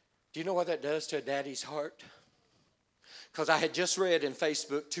 Do you know what that does to a daddy's heart? Because I had just read in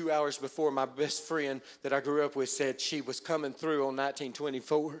Facebook 2 hours before, my best friend that I grew up with said she was coming through on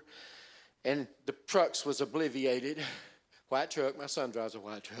 1924, and the trucks was obliterated. White truck, my son drives a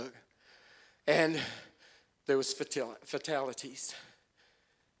white truck. And there was fatalities.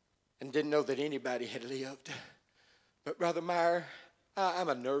 And didn't know that anybody had lived. But Brother Meyer, I'm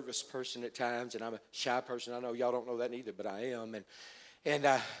a nervous person at times, and I'm a shy person. I know y'all don't know that either, but I am. And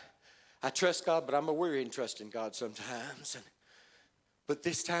I trust God, but I'm a weary in trusting God sometimes. But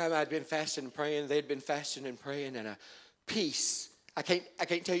this time I'd been fasting and praying. They'd been fasting and praying, and a peace. I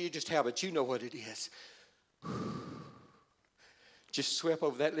can't tell you just how, but you know what it is. Just swept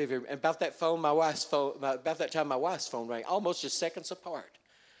over that living room. And about that time, my wife's phone rang, almost just seconds apart.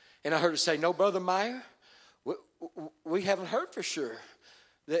 And I heard her say, no, Brother Meyer, we haven't heard for sure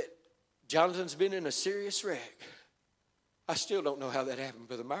that Jonathan's been in a serious wreck. I still don't know how that happened,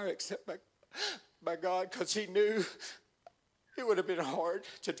 Brother Meyer, except by God, because he knew it would have been hard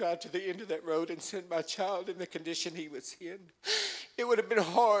to drive to the end of that road and send my child in the condition he was in. It would have been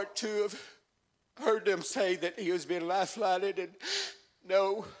hard to have heard them say that he was being life-flighted and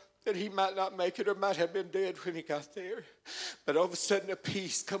know that he might not make it or might have been dead when he got there. But all of a sudden a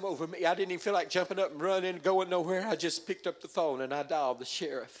peace come over me. I didn't even feel like jumping up and running, going nowhere. I just picked up the phone and I dialed the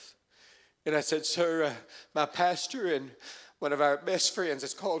sheriff. And I said, sir, my pastor and one of our best friends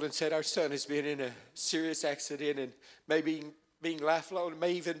has called and said our son has been in a serious accident and maybe being lifelong,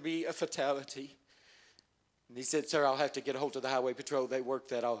 may even be a fatality. And he said, sir, I'll have to get a hold of the highway patrol. They work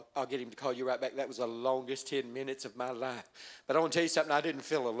that. I'll get him to call you right back. That was the longest 10 minutes of my life. But I want to tell you something. I didn't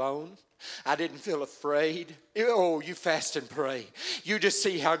feel alone. I didn't feel afraid. Oh, you fast and pray. You just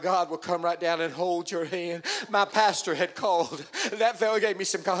see how God will come right down and hold your hand. My pastor had called. That fellow gave me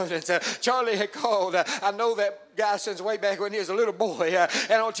some confidence. Charlie had called. I know that guy since way back when he was a little boy.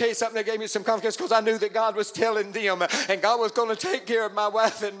 And I'll tell you something that gave me some confidence because I knew that God was telling them. And God was going to take care of my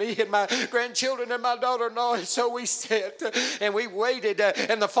wife and me and my grandchildren and my daughter-in-law. And so we sat and we waited.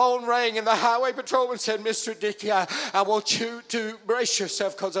 And the phone rang and the highway patrolman said, Mr. Dickey, I want you to brace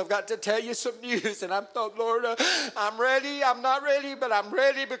yourself because I've got to tell you some news. And I thought, Lord, I'm ready. I'm not ready, but I'm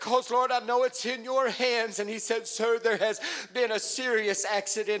ready because, Lord, I know it's in your hands. And he said, sir, there has been a serious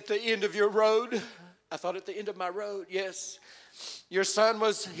accident at the end of your road. I thought at the end of my road, yes. Your son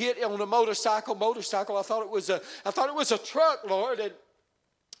was hit on a motorcycle. I thought it was a truck, Lord.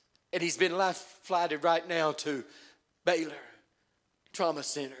 And he's been life-flighted right now to Baylor Trauma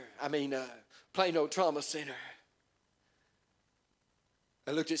Center. Plano Trauma Center.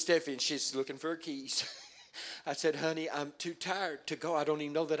 I looked at Steffi and she's looking for her keys. I said, honey, I'm too tired to go. I don't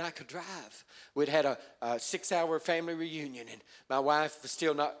even know that I could drive. We'd had a 6-hour family reunion, and my wife was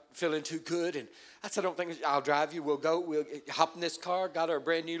still not feeling too good. And I said, I don't think I'll drive you. We'll go. We'll hop in this car. Got her a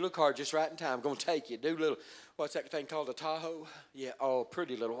brand new little car just right in time. I'm going to take you. Do little, what's that thing called, a Tahoe? Yeah, oh,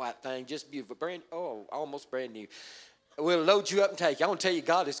 pretty little white thing. Just beautiful. Almost brand new. We'll load you up and take you. I want to tell you,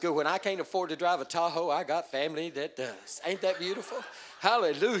 God is good. When I can't afford to drive a Tahoe, I got family that does. Ain't that beautiful?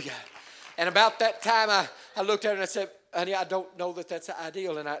 Hallelujah. And about that time, I looked at her and I said, honey, I don't know that that's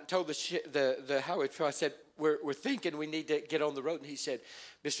ideal. And I told the highway patrol, I said, we're thinking we need to get on the road. And he said,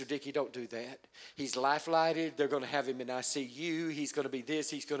 Mr. Dickey, don't do that. He's life-flighted. They're going to have him in ICU. He's going to be this.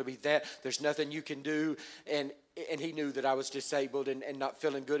 He's going to be that. There's nothing you can do. And he knew that I was disabled and not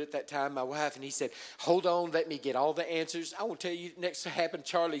feeling good at that time, my wife. And he said, hold on, let me get all the answers. I want to tell you, next happened,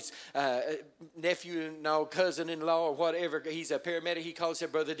 Charlie's nephew and cousin-in-law or whatever. He's a paramedic. He called and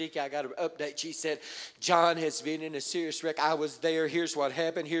said, Brother Dickey, I got an update. She said, John has been in a serious wreck. I was there. Here's what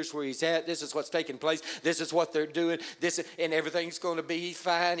happened. Here's where he's at. This is what's taking place. This is what they're doing. And everything's going to be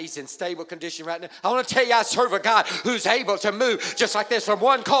fine. He's in stable condition right now. I want to tell you, I serve a God who's able to move just like this from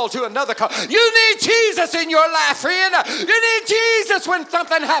one call to another call. You need Jesus in your life. my friend. You need Jesus when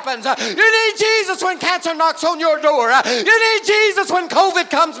something happens. You need Jesus when cancer knocks on your door. You need Jesus when COVID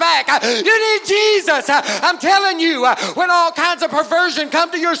comes back. You need Jesus. I'm telling you, when all kinds of perversion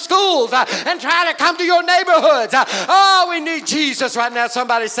come to your schools and try to come to your neighborhoods. Oh, we need Jesus right now.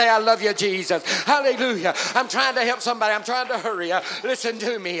 Somebody say, I love you, Jesus. Hallelujah. I'm trying to help somebody. I'm trying to hurry. Listen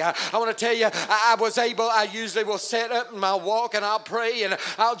to me. I want to tell you, I usually will set up in my walk and I'll pray and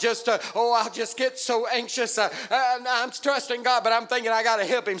I'll just get so anxious. And I'm trusting God, but I'm thinking I got to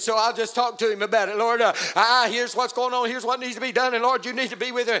help him. So I'll just talk to him about it. Lord, here's what's going on. Here's what needs to be done. And Lord, you need to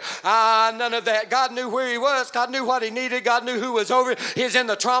be with him. None of that. God knew where he was. God knew what he needed. God knew who was over. He's in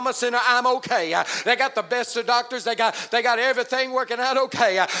the trauma center. I'm okay. They got the best of doctors. They got everything working out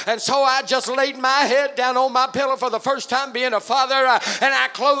okay. And so I just laid my head down on my pillow for the first time being a father. And I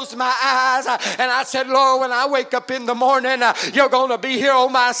closed my eyes. And I said, Lord, when I wake up in the morning, you're going to be here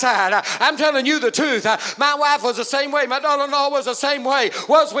on my side. I'm telling you the truth. My wife was the same way. My daughter-in-law was the same way.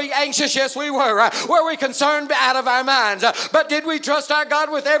 Was we anxious? Yes, we were. Were we concerned out of our minds? But did we trust our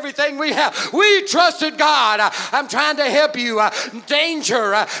God with everything we have? We trusted God. I'm trying to help you.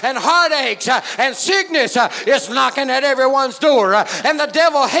 Danger and heartaches and sickness is knocking at everyone's door. And the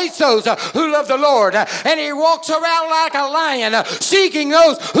devil hates those who love the Lord. And he walks around like a lion seeking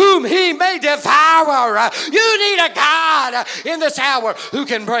those whom he may devour. You need a God in this hour who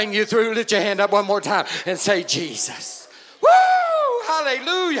can bring you through. Lift your hand up one more time and say, Jesus. Woo!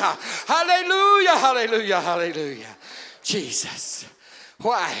 Hallelujah. Hallelujah. Hallelujah. Hallelujah. Jesus.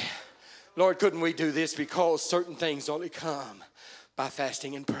 Why? Lord, couldn't we do this? Because certain things only come by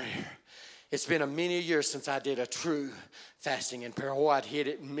fasting and prayer. It's been a many years since I did a true fasting and prayer. Oh, I'd hit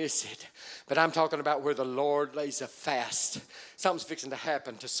it and miss it. But I'm talking about where the Lord lays a fast. Something's fixing to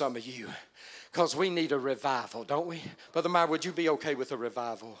happen to some of you. Because we need a revival, don't we? Brother Meyer, would you be okay with a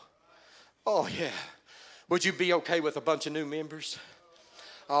revival? Oh, yeah. Would you be okay with a bunch of new members?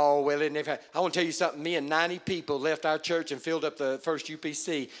 Oh, well, I want to tell you something. Me and 90 people left our church and filled up the first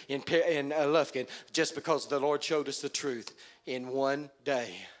UPC in Lufkin just because the Lord showed us the truth in one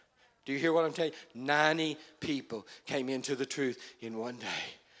day. Do you hear what I'm telling you? 90 people came into the truth in one day.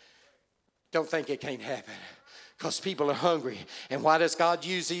 Don't think it can't happen. Because people are hungry. And why does God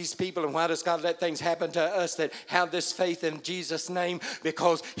use these people? And why does God let things happen to us that have this faith in Jesus' name?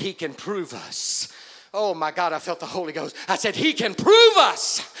 Because he can prove us. Oh my God, I felt the Holy Ghost. I said, he can prove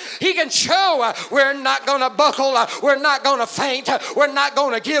us. He can show we're not going to buckle. We're not going to faint. We're not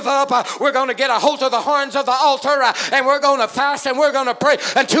going to give up. We're going to get a hold of the horns of the altar and we're going to fast and we're going to pray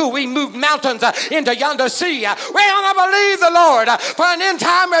until we move mountains into yonder sea. We're going to believe the Lord for an end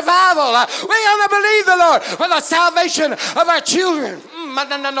time revival. We're going to believe the Lord for the salvation of our children.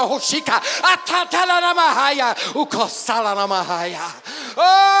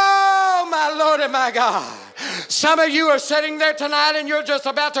 Oh, my Lord and my God. Some of you are sitting there tonight and you're just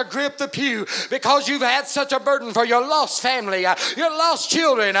about to grip the pew because you've had such a burden for your lost family, your lost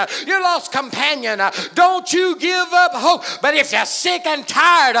children, your lost companion. Don't you give up hope. But if you're sick and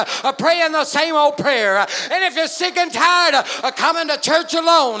tired of praying the same old prayer, and if you're sick and tired of coming to church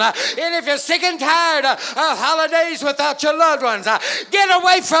alone, and if you're sick and tired of holidays without your loved ones, get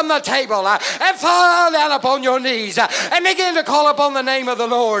away from the table and fall down upon your knees and begin to call upon the name of the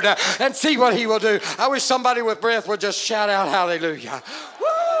Lord and see what he will do. I wish somebody with breath would just shout out hallelujah.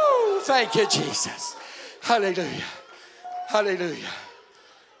 Woo! Thank you, Jesus. Hallelujah. Hallelujah.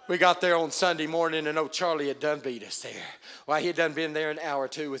 We got there on Sunday morning and old Charlie had done beat us there. Why, he'd done been there an hour or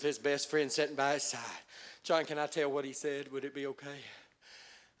two with his best friend sitting by his side. John, can I tell what he said? Would it be okay?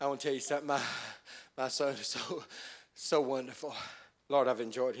 I want to tell you something. My son is so wonderful. Lord, I've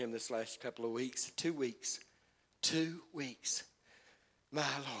enjoyed him this last couple of weeks. 2 weeks. 2 weeks. My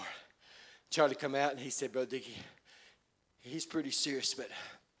Lord. Charlie come out and he said, Brother Dickie, he's pretty serious, but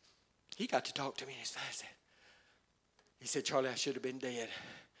he got to talk to me in his face. He said, Charlie, I should have been dead.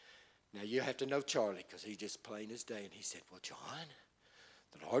 Now, you have to know Charlie because he's just plain as day. And he said, well, John,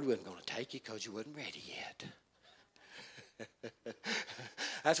 the Lord wasn't going to take you because you wasn't ready yet.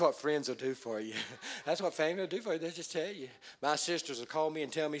 That's what friends will do for you. That's what family will do for you. They'll just tell you. My sisters will call me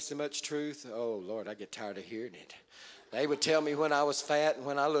and tell me so much truth. Oh, Lord, I get tired of hearing it. They would tell me when I was fat and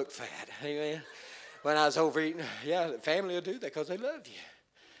when I looked fat. Amen. When I was overeating. Yeah, family will do that because they love you.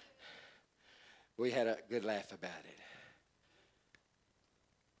 We had a good laugh about it.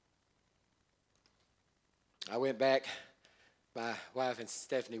 I went back. My wife and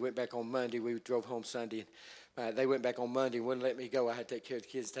Stephanie went back on Monday. We drove home Sunday. And they went back on Monday and wouldn't let me go. I had to take care of the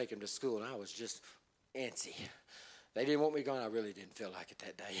kids, take them to school, and I was just antsy. They didn't want me gone. I really didn't feel like it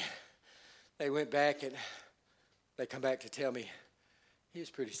that day. They went back and they come back to tell me he was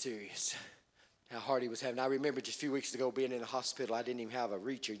pretty serious. how hard he was having. I remember just a few weeks ago being in the hospital. I didn't even have a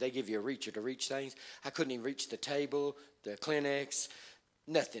reacher. They give you a reacher to reach things. I couldn't even reach the table, the Kleenex,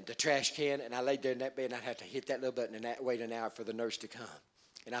 nothing, the trash can. And I laid there in that bed, and I'd have to hit that little button and wait an hour for the nurse to come.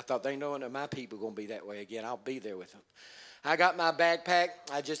 And I thought, they know that my people are going to be that way again. I'll be there with them. I got my backpack.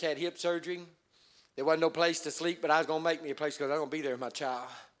 I just had hip surgery. There wasn't no place to sleep, but I was going to make me a place because I was going to be there with my child.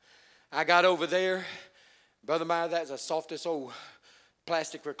 I got over there. Brother Meyer, that's the softest old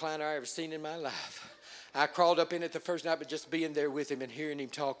plastic recliner I ever seen in my life. I crawled up in it the first night, but just being there with him and hearing him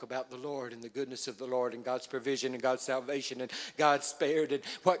talk about the Lord and the goodness of the Lord and God's provision and God's salvation and God spared and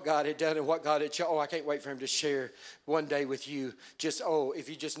what God had done and what God had shown. Oh, I can't wait for him to share one day with you. Just, if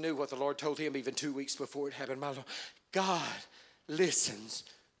you just knew what the Lord told him even 2 weeks before it happened. My Lord, God listens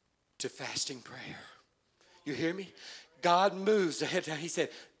to fasting prayer. You hear me? God moves ahead. He said,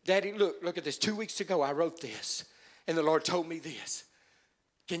 Daddy, look at this. 2 weeks ago, I wrote this, and the Lord told me this.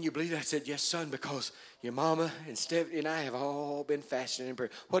 Can you believe that? I said, yes, son, because your mama and Stephanie and I have all been fasting and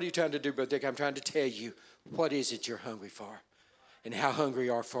praying. What are you trying to do, Brother Dick? I'm trying to tell you, what is it you're hungry for? And how hungry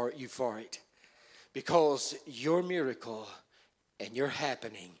are you for it? Because your miracle and your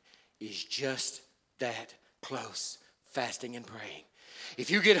happening is just that close, fasting and praying. If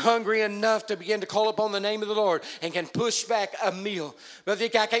you get hungry enough to begin to call upon the name of the Lord and can push back a meal. Brother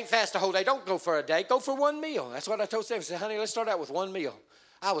Dick, I can't fast a whole day. Don't go for a day. Go for one meal. That's what I told Stephanie. I said, honey, let's start out with one meal.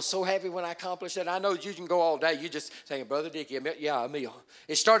 I was so happy when I accomplished that. I know you can go all day. You just saying, Brother Dickie, a meal.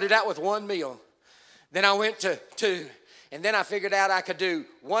 It started out with one meal. Then I went to two. And then I figured out I could do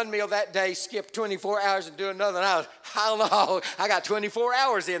one meal that day, skip 24 hours and do another. And I got 24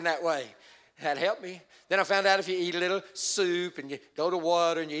 hours in that way. That helped me. Then I found out if you eat a little soup and you go to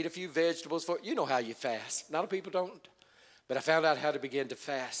water and you eat a few vegetables, you know how you fast. A lot of people don't. But I found out how to begin to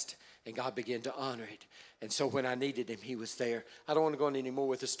fast, and God began to honor it. And so when I needed him, he was there. I don't want to go on any more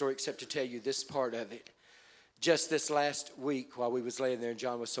with the story except to tell you this part of it. Just this last week while we was laying there and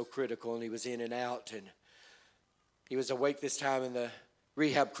John was so critical and he was in and out and he was awake this time and the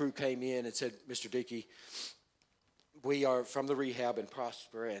rehab crew came in and said, Mr. Dickey, we are from the rehab in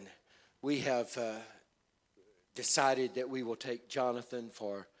Prosper and we have decided that we will take Jonathan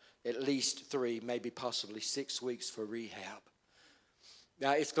for at least 3, maybe possibly 6 weeks for rehab.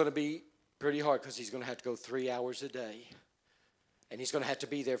 Now it's going to be pretty hard because he's going to have to go 3 hours a day. And he's going to have to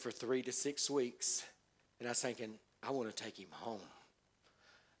be there for 3 to 6 weeks. And I was thinking, I want to take him home.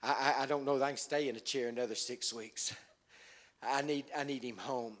 I don't know that I can stay in a chair another 6 weeks. I need him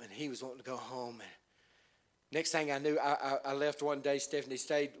home. And he was wanting to go home. And next thing I knew, I left one day. Stephanie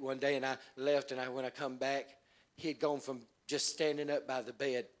stayed one day and I left. And when I come back, he had gone from just standing up by the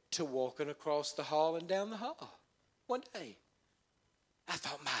bed to walking across the hall and down the hall. One day. I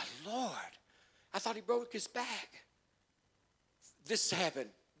thought, my Lord, I thought he broke his back. This happened.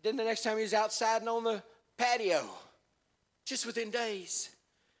 Then the next time he was outside and on the patio, just within days.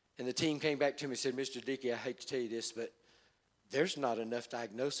 And the team came back to me and said, Mr. Dickey, I hate to tell you this, but there's not enough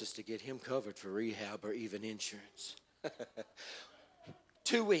diagnosis to get him covered for rehab or even insurance.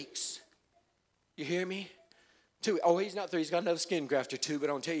 2 weeks. You hear me? 2. Oh, he's not 3. He's got another skin graft or 2, but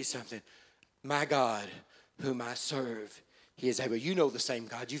I'll tell you something. My God, whom I serve, he is able. You know the same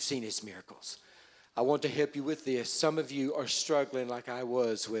God. You've seen his miracles. I want to help you with this. Some of you are struggling like I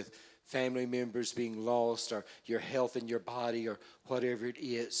was with family members being lost or your health in your body or whatever it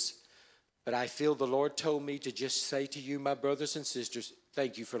is. But I feel the Lord told me to just say to you, my brothers and sisters,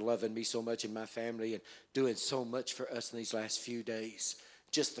 thank you for loving me so much and my family and doing so much for us in these last few days.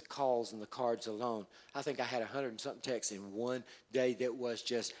 Just the calls and the cards alone. I think I had 100 and something texts in one day that was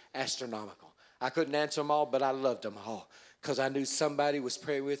just astronomical. I couldn't answer them all, but I loved them all because I knew somebody was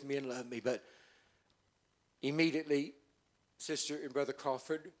praying with me and loved me. But immediately, Sister and Brother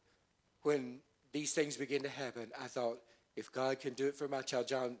Crawford, when these things began to happen, I thought, if God can do it for my child,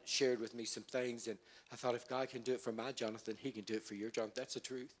 John shared with me some things, and I thought, if God can do it for my Jonathan, he can do it for your Jonathan. That's the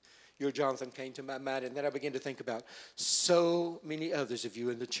truth. Your Jonathan came to my mind, and then I began to think about so many others of you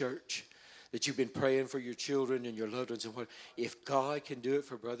in the church that you've been praying for your children and your loved ones. And what? If God can do it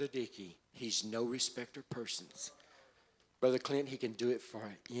for Brother Dickey, he's no respecter of persons. Brother Clint, he can do it for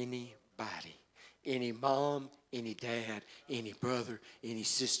anybody. Any mom, any dad, any brother, any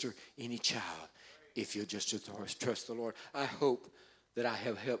sister, any child. If you'll just trust the Lord. I hope that I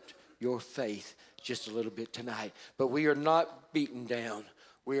have helped your faith just a little bit tonight. But we are not beaten down.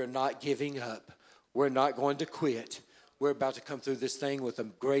 We are not giving up. We're not going to quit. We're about to come through this thing with the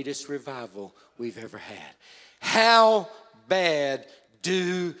greatest revival we've ever had. How bad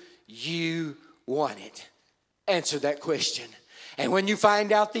do you want it? Answer that question. And when you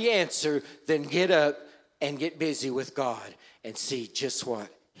find out the answer, then get up and get busy with God and see just what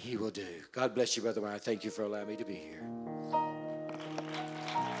He will do. God bless you, Brother Meyer. Thank you for allowing me to be here.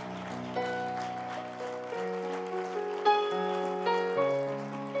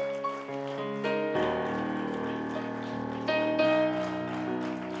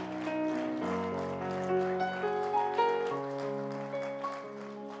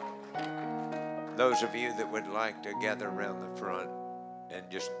 Those of you that would like to gather around the front and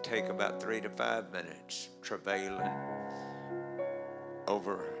just take about 3 to 5 minutes travailing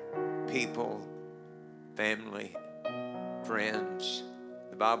over people, family, friends.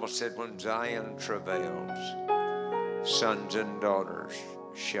 The Bible said when Zion travails, sons and daughters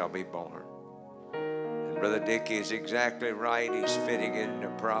shall be born. And Brother Dickie is exactly right. He's fitting into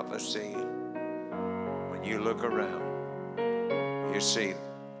prophecy. When you look around, you see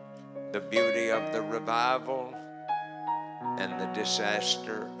the beauty of the revival and the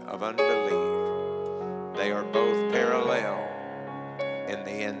disaster of unbelief. They are both parallel in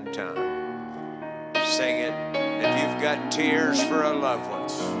the end time. Sing it. If you've got tears for a loved one,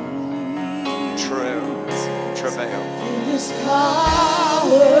 travail. There's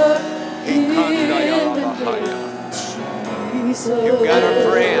power in the name of Jesus. You've got a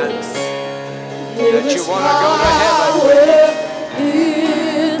friend that you want to go to heaven with you.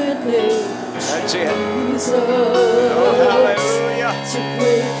 That's it. Jesus. Oh, hallelujah. To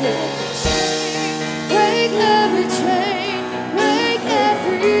break every chain, break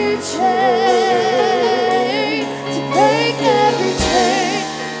every chain, to break every chain,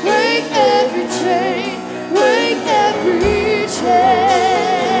 break every chain, break every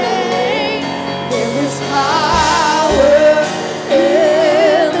chain. There is power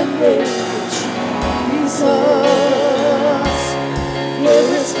in the name of Jesus. There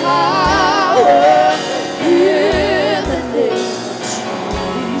is power in the name of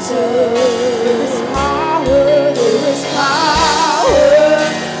Jesus. There is power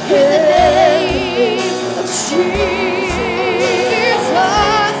in the name of Jesus.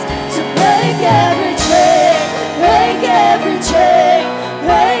 To break every chain, break every chain,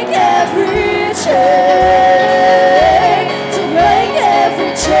 break every chain. To break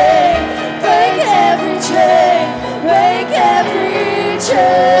every chain, break every chain, break every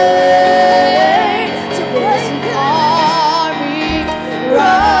chain. To break an army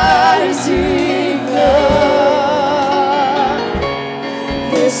rising up.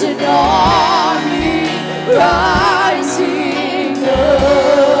 There's an army rising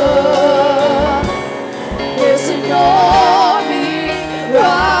up. There's an army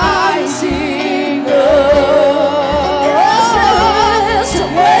rising up. To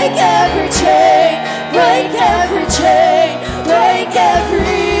break every chain, break every chain, break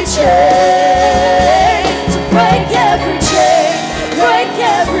every chain. To break every chain, break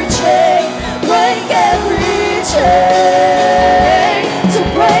every chain, break every chain. To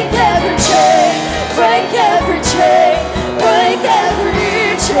break every chain, break every chain, break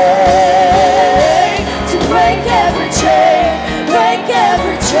every chain. To break every chain, break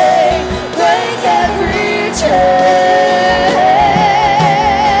every chain, break every chain.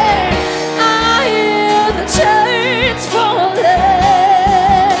 I hear the chains falling,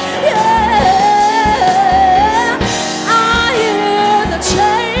 yeah. I hear the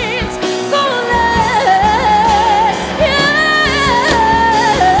chains falling,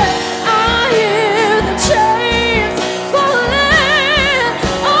 yeah. I hear the chains falling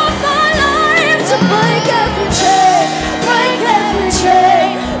off my life. To break every chain, break every chain,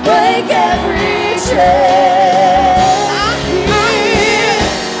 break every chain.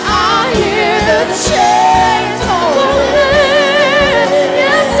 I hear the chains falling.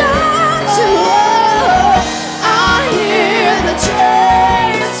 Yes, I do. I hear the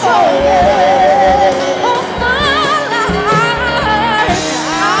chains falling off my life.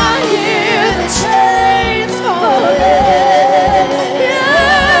 I hear the chains falling.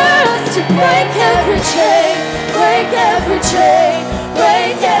 Yes, to break every chain, break every chain,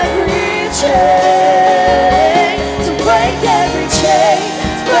 break every chain. To break every chain,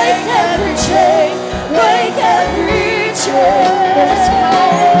 to break every chain, break every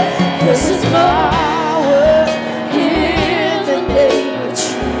chain. This is power in the name of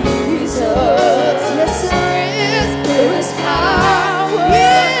Jesus. Yes, there is power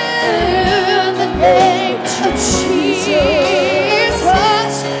in the name of Jesus.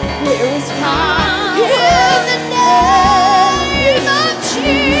 There is power in the name of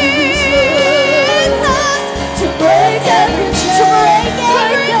Jesus.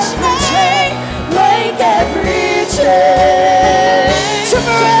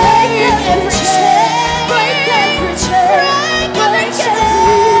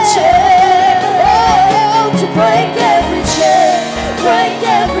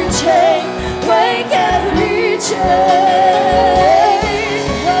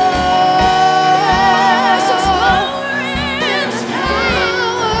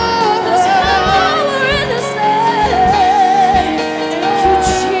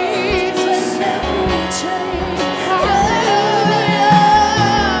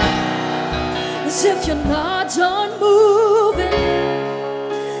 If you're not done moving,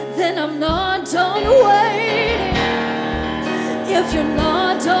 then I'm not done waiting. If you're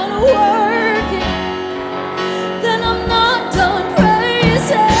not done working, then I'm not done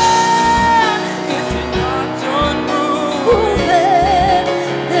praising. If you're not done moving, Moving,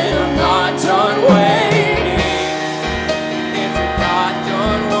 then I'm not done waiting. if you're not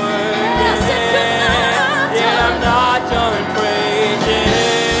done working, Yes, if you're not then I'm done. not done praising.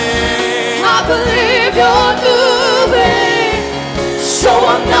 I believe you're moving, so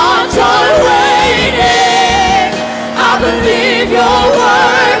I'm not done waiting. I believe you're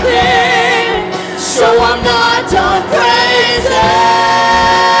working, so I'm not done praising.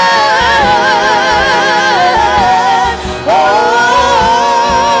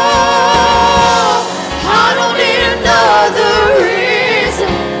 Oh, I don't need another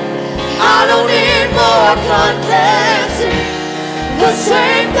reason. I don't need more convincing. The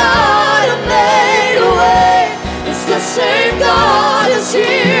same God who made a way is the same God who's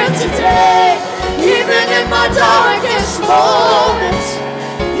here today. Even in my darkest moments,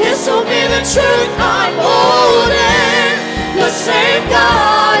 this will be the truth I'm holding. The same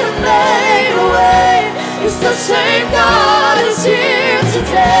God who made a way is the same God who's here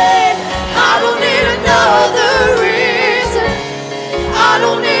today. I don't need another reason. I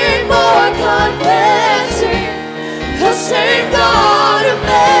don't need more convincing. The same God who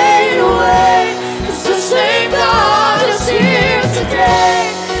made a way is the same God who's here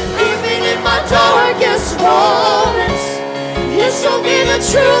today. Even in my darkest moments, this will be the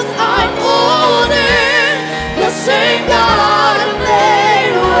truth I'm holding. The same God who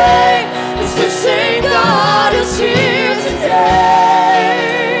made a way is the same God who's here today.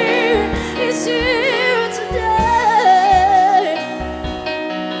 He's here today.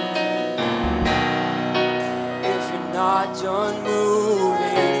 If you're not done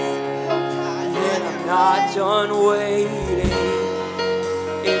moving, then I'm not done waiting.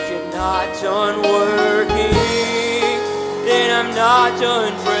 If you're not done working, then I'm not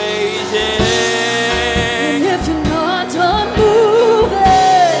done praising. If you're not done moving,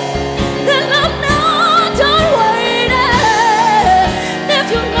 then I'm not done waiting. If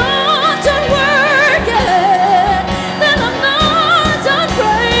you're not done working, then I'm not done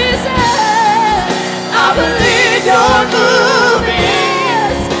praising. I believe you're moving,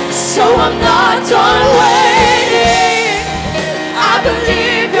 so I'm not done waiting. I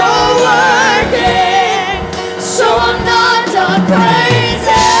believe you're working, so I'm not done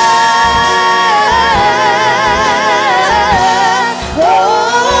praising.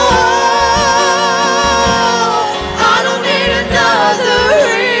 Oh, I don't need another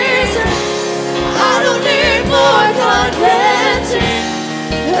reason. I don't need more convincing.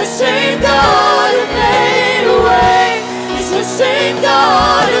 The same God who made a way is the same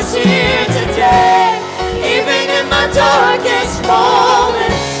God who's here today. Even in my darkest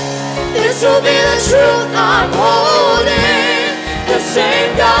moments, this will be the truth I'm holding. The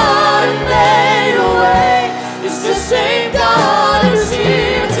same God who made a way is the same God who's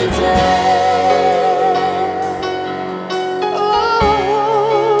here today.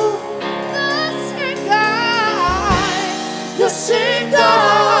 Oh, the same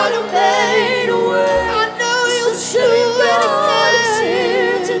God who made a way. I know you'll see God is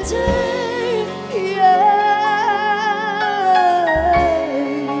here today.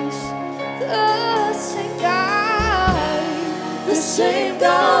 Yes, the same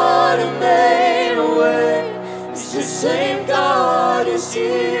God who made a way is the same God who's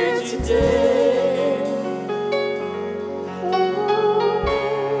here today.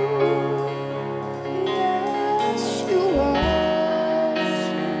 Yes, you are.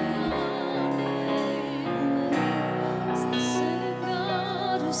 It's the same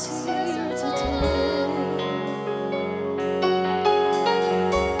God who's here today.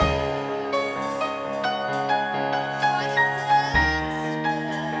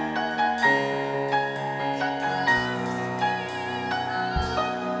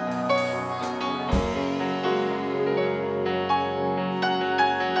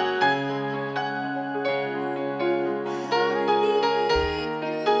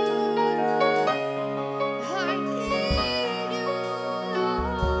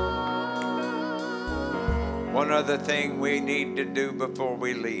 One other thing we need to do before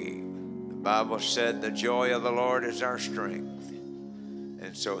we leave. The Bible said the joy of the Lord is our strength.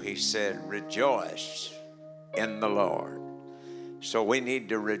 And so he said, rejoice in the Lord. So we need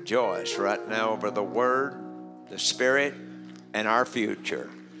to rejoice right now over the Word, the Spirit, and our future.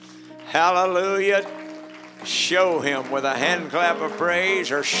 Hallelujah. Show Him with a hand clap of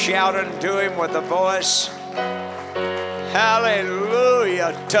praise or shouting to Him with a voice.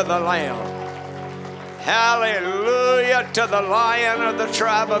 Hallelujah to the Lamb. Hallelujah to the Lion of the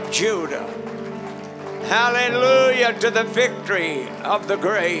tribe of Judah. Hallelujah to the victory of the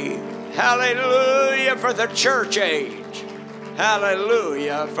grave. Hallelujah for the church age.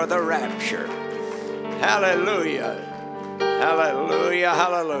 Hallelujah for the rapture. Hallelujah. Hallelujah,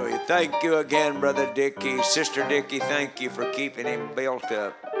 hallelujah. Thank you again, Brother Dickie. Sister Dickie, thank you for keeping him built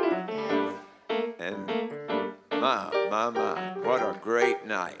up. And my, what a great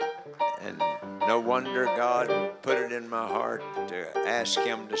night. And no wonder God put it in my heart to ask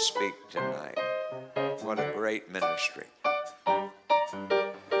him to speak tonight. What a great ministry.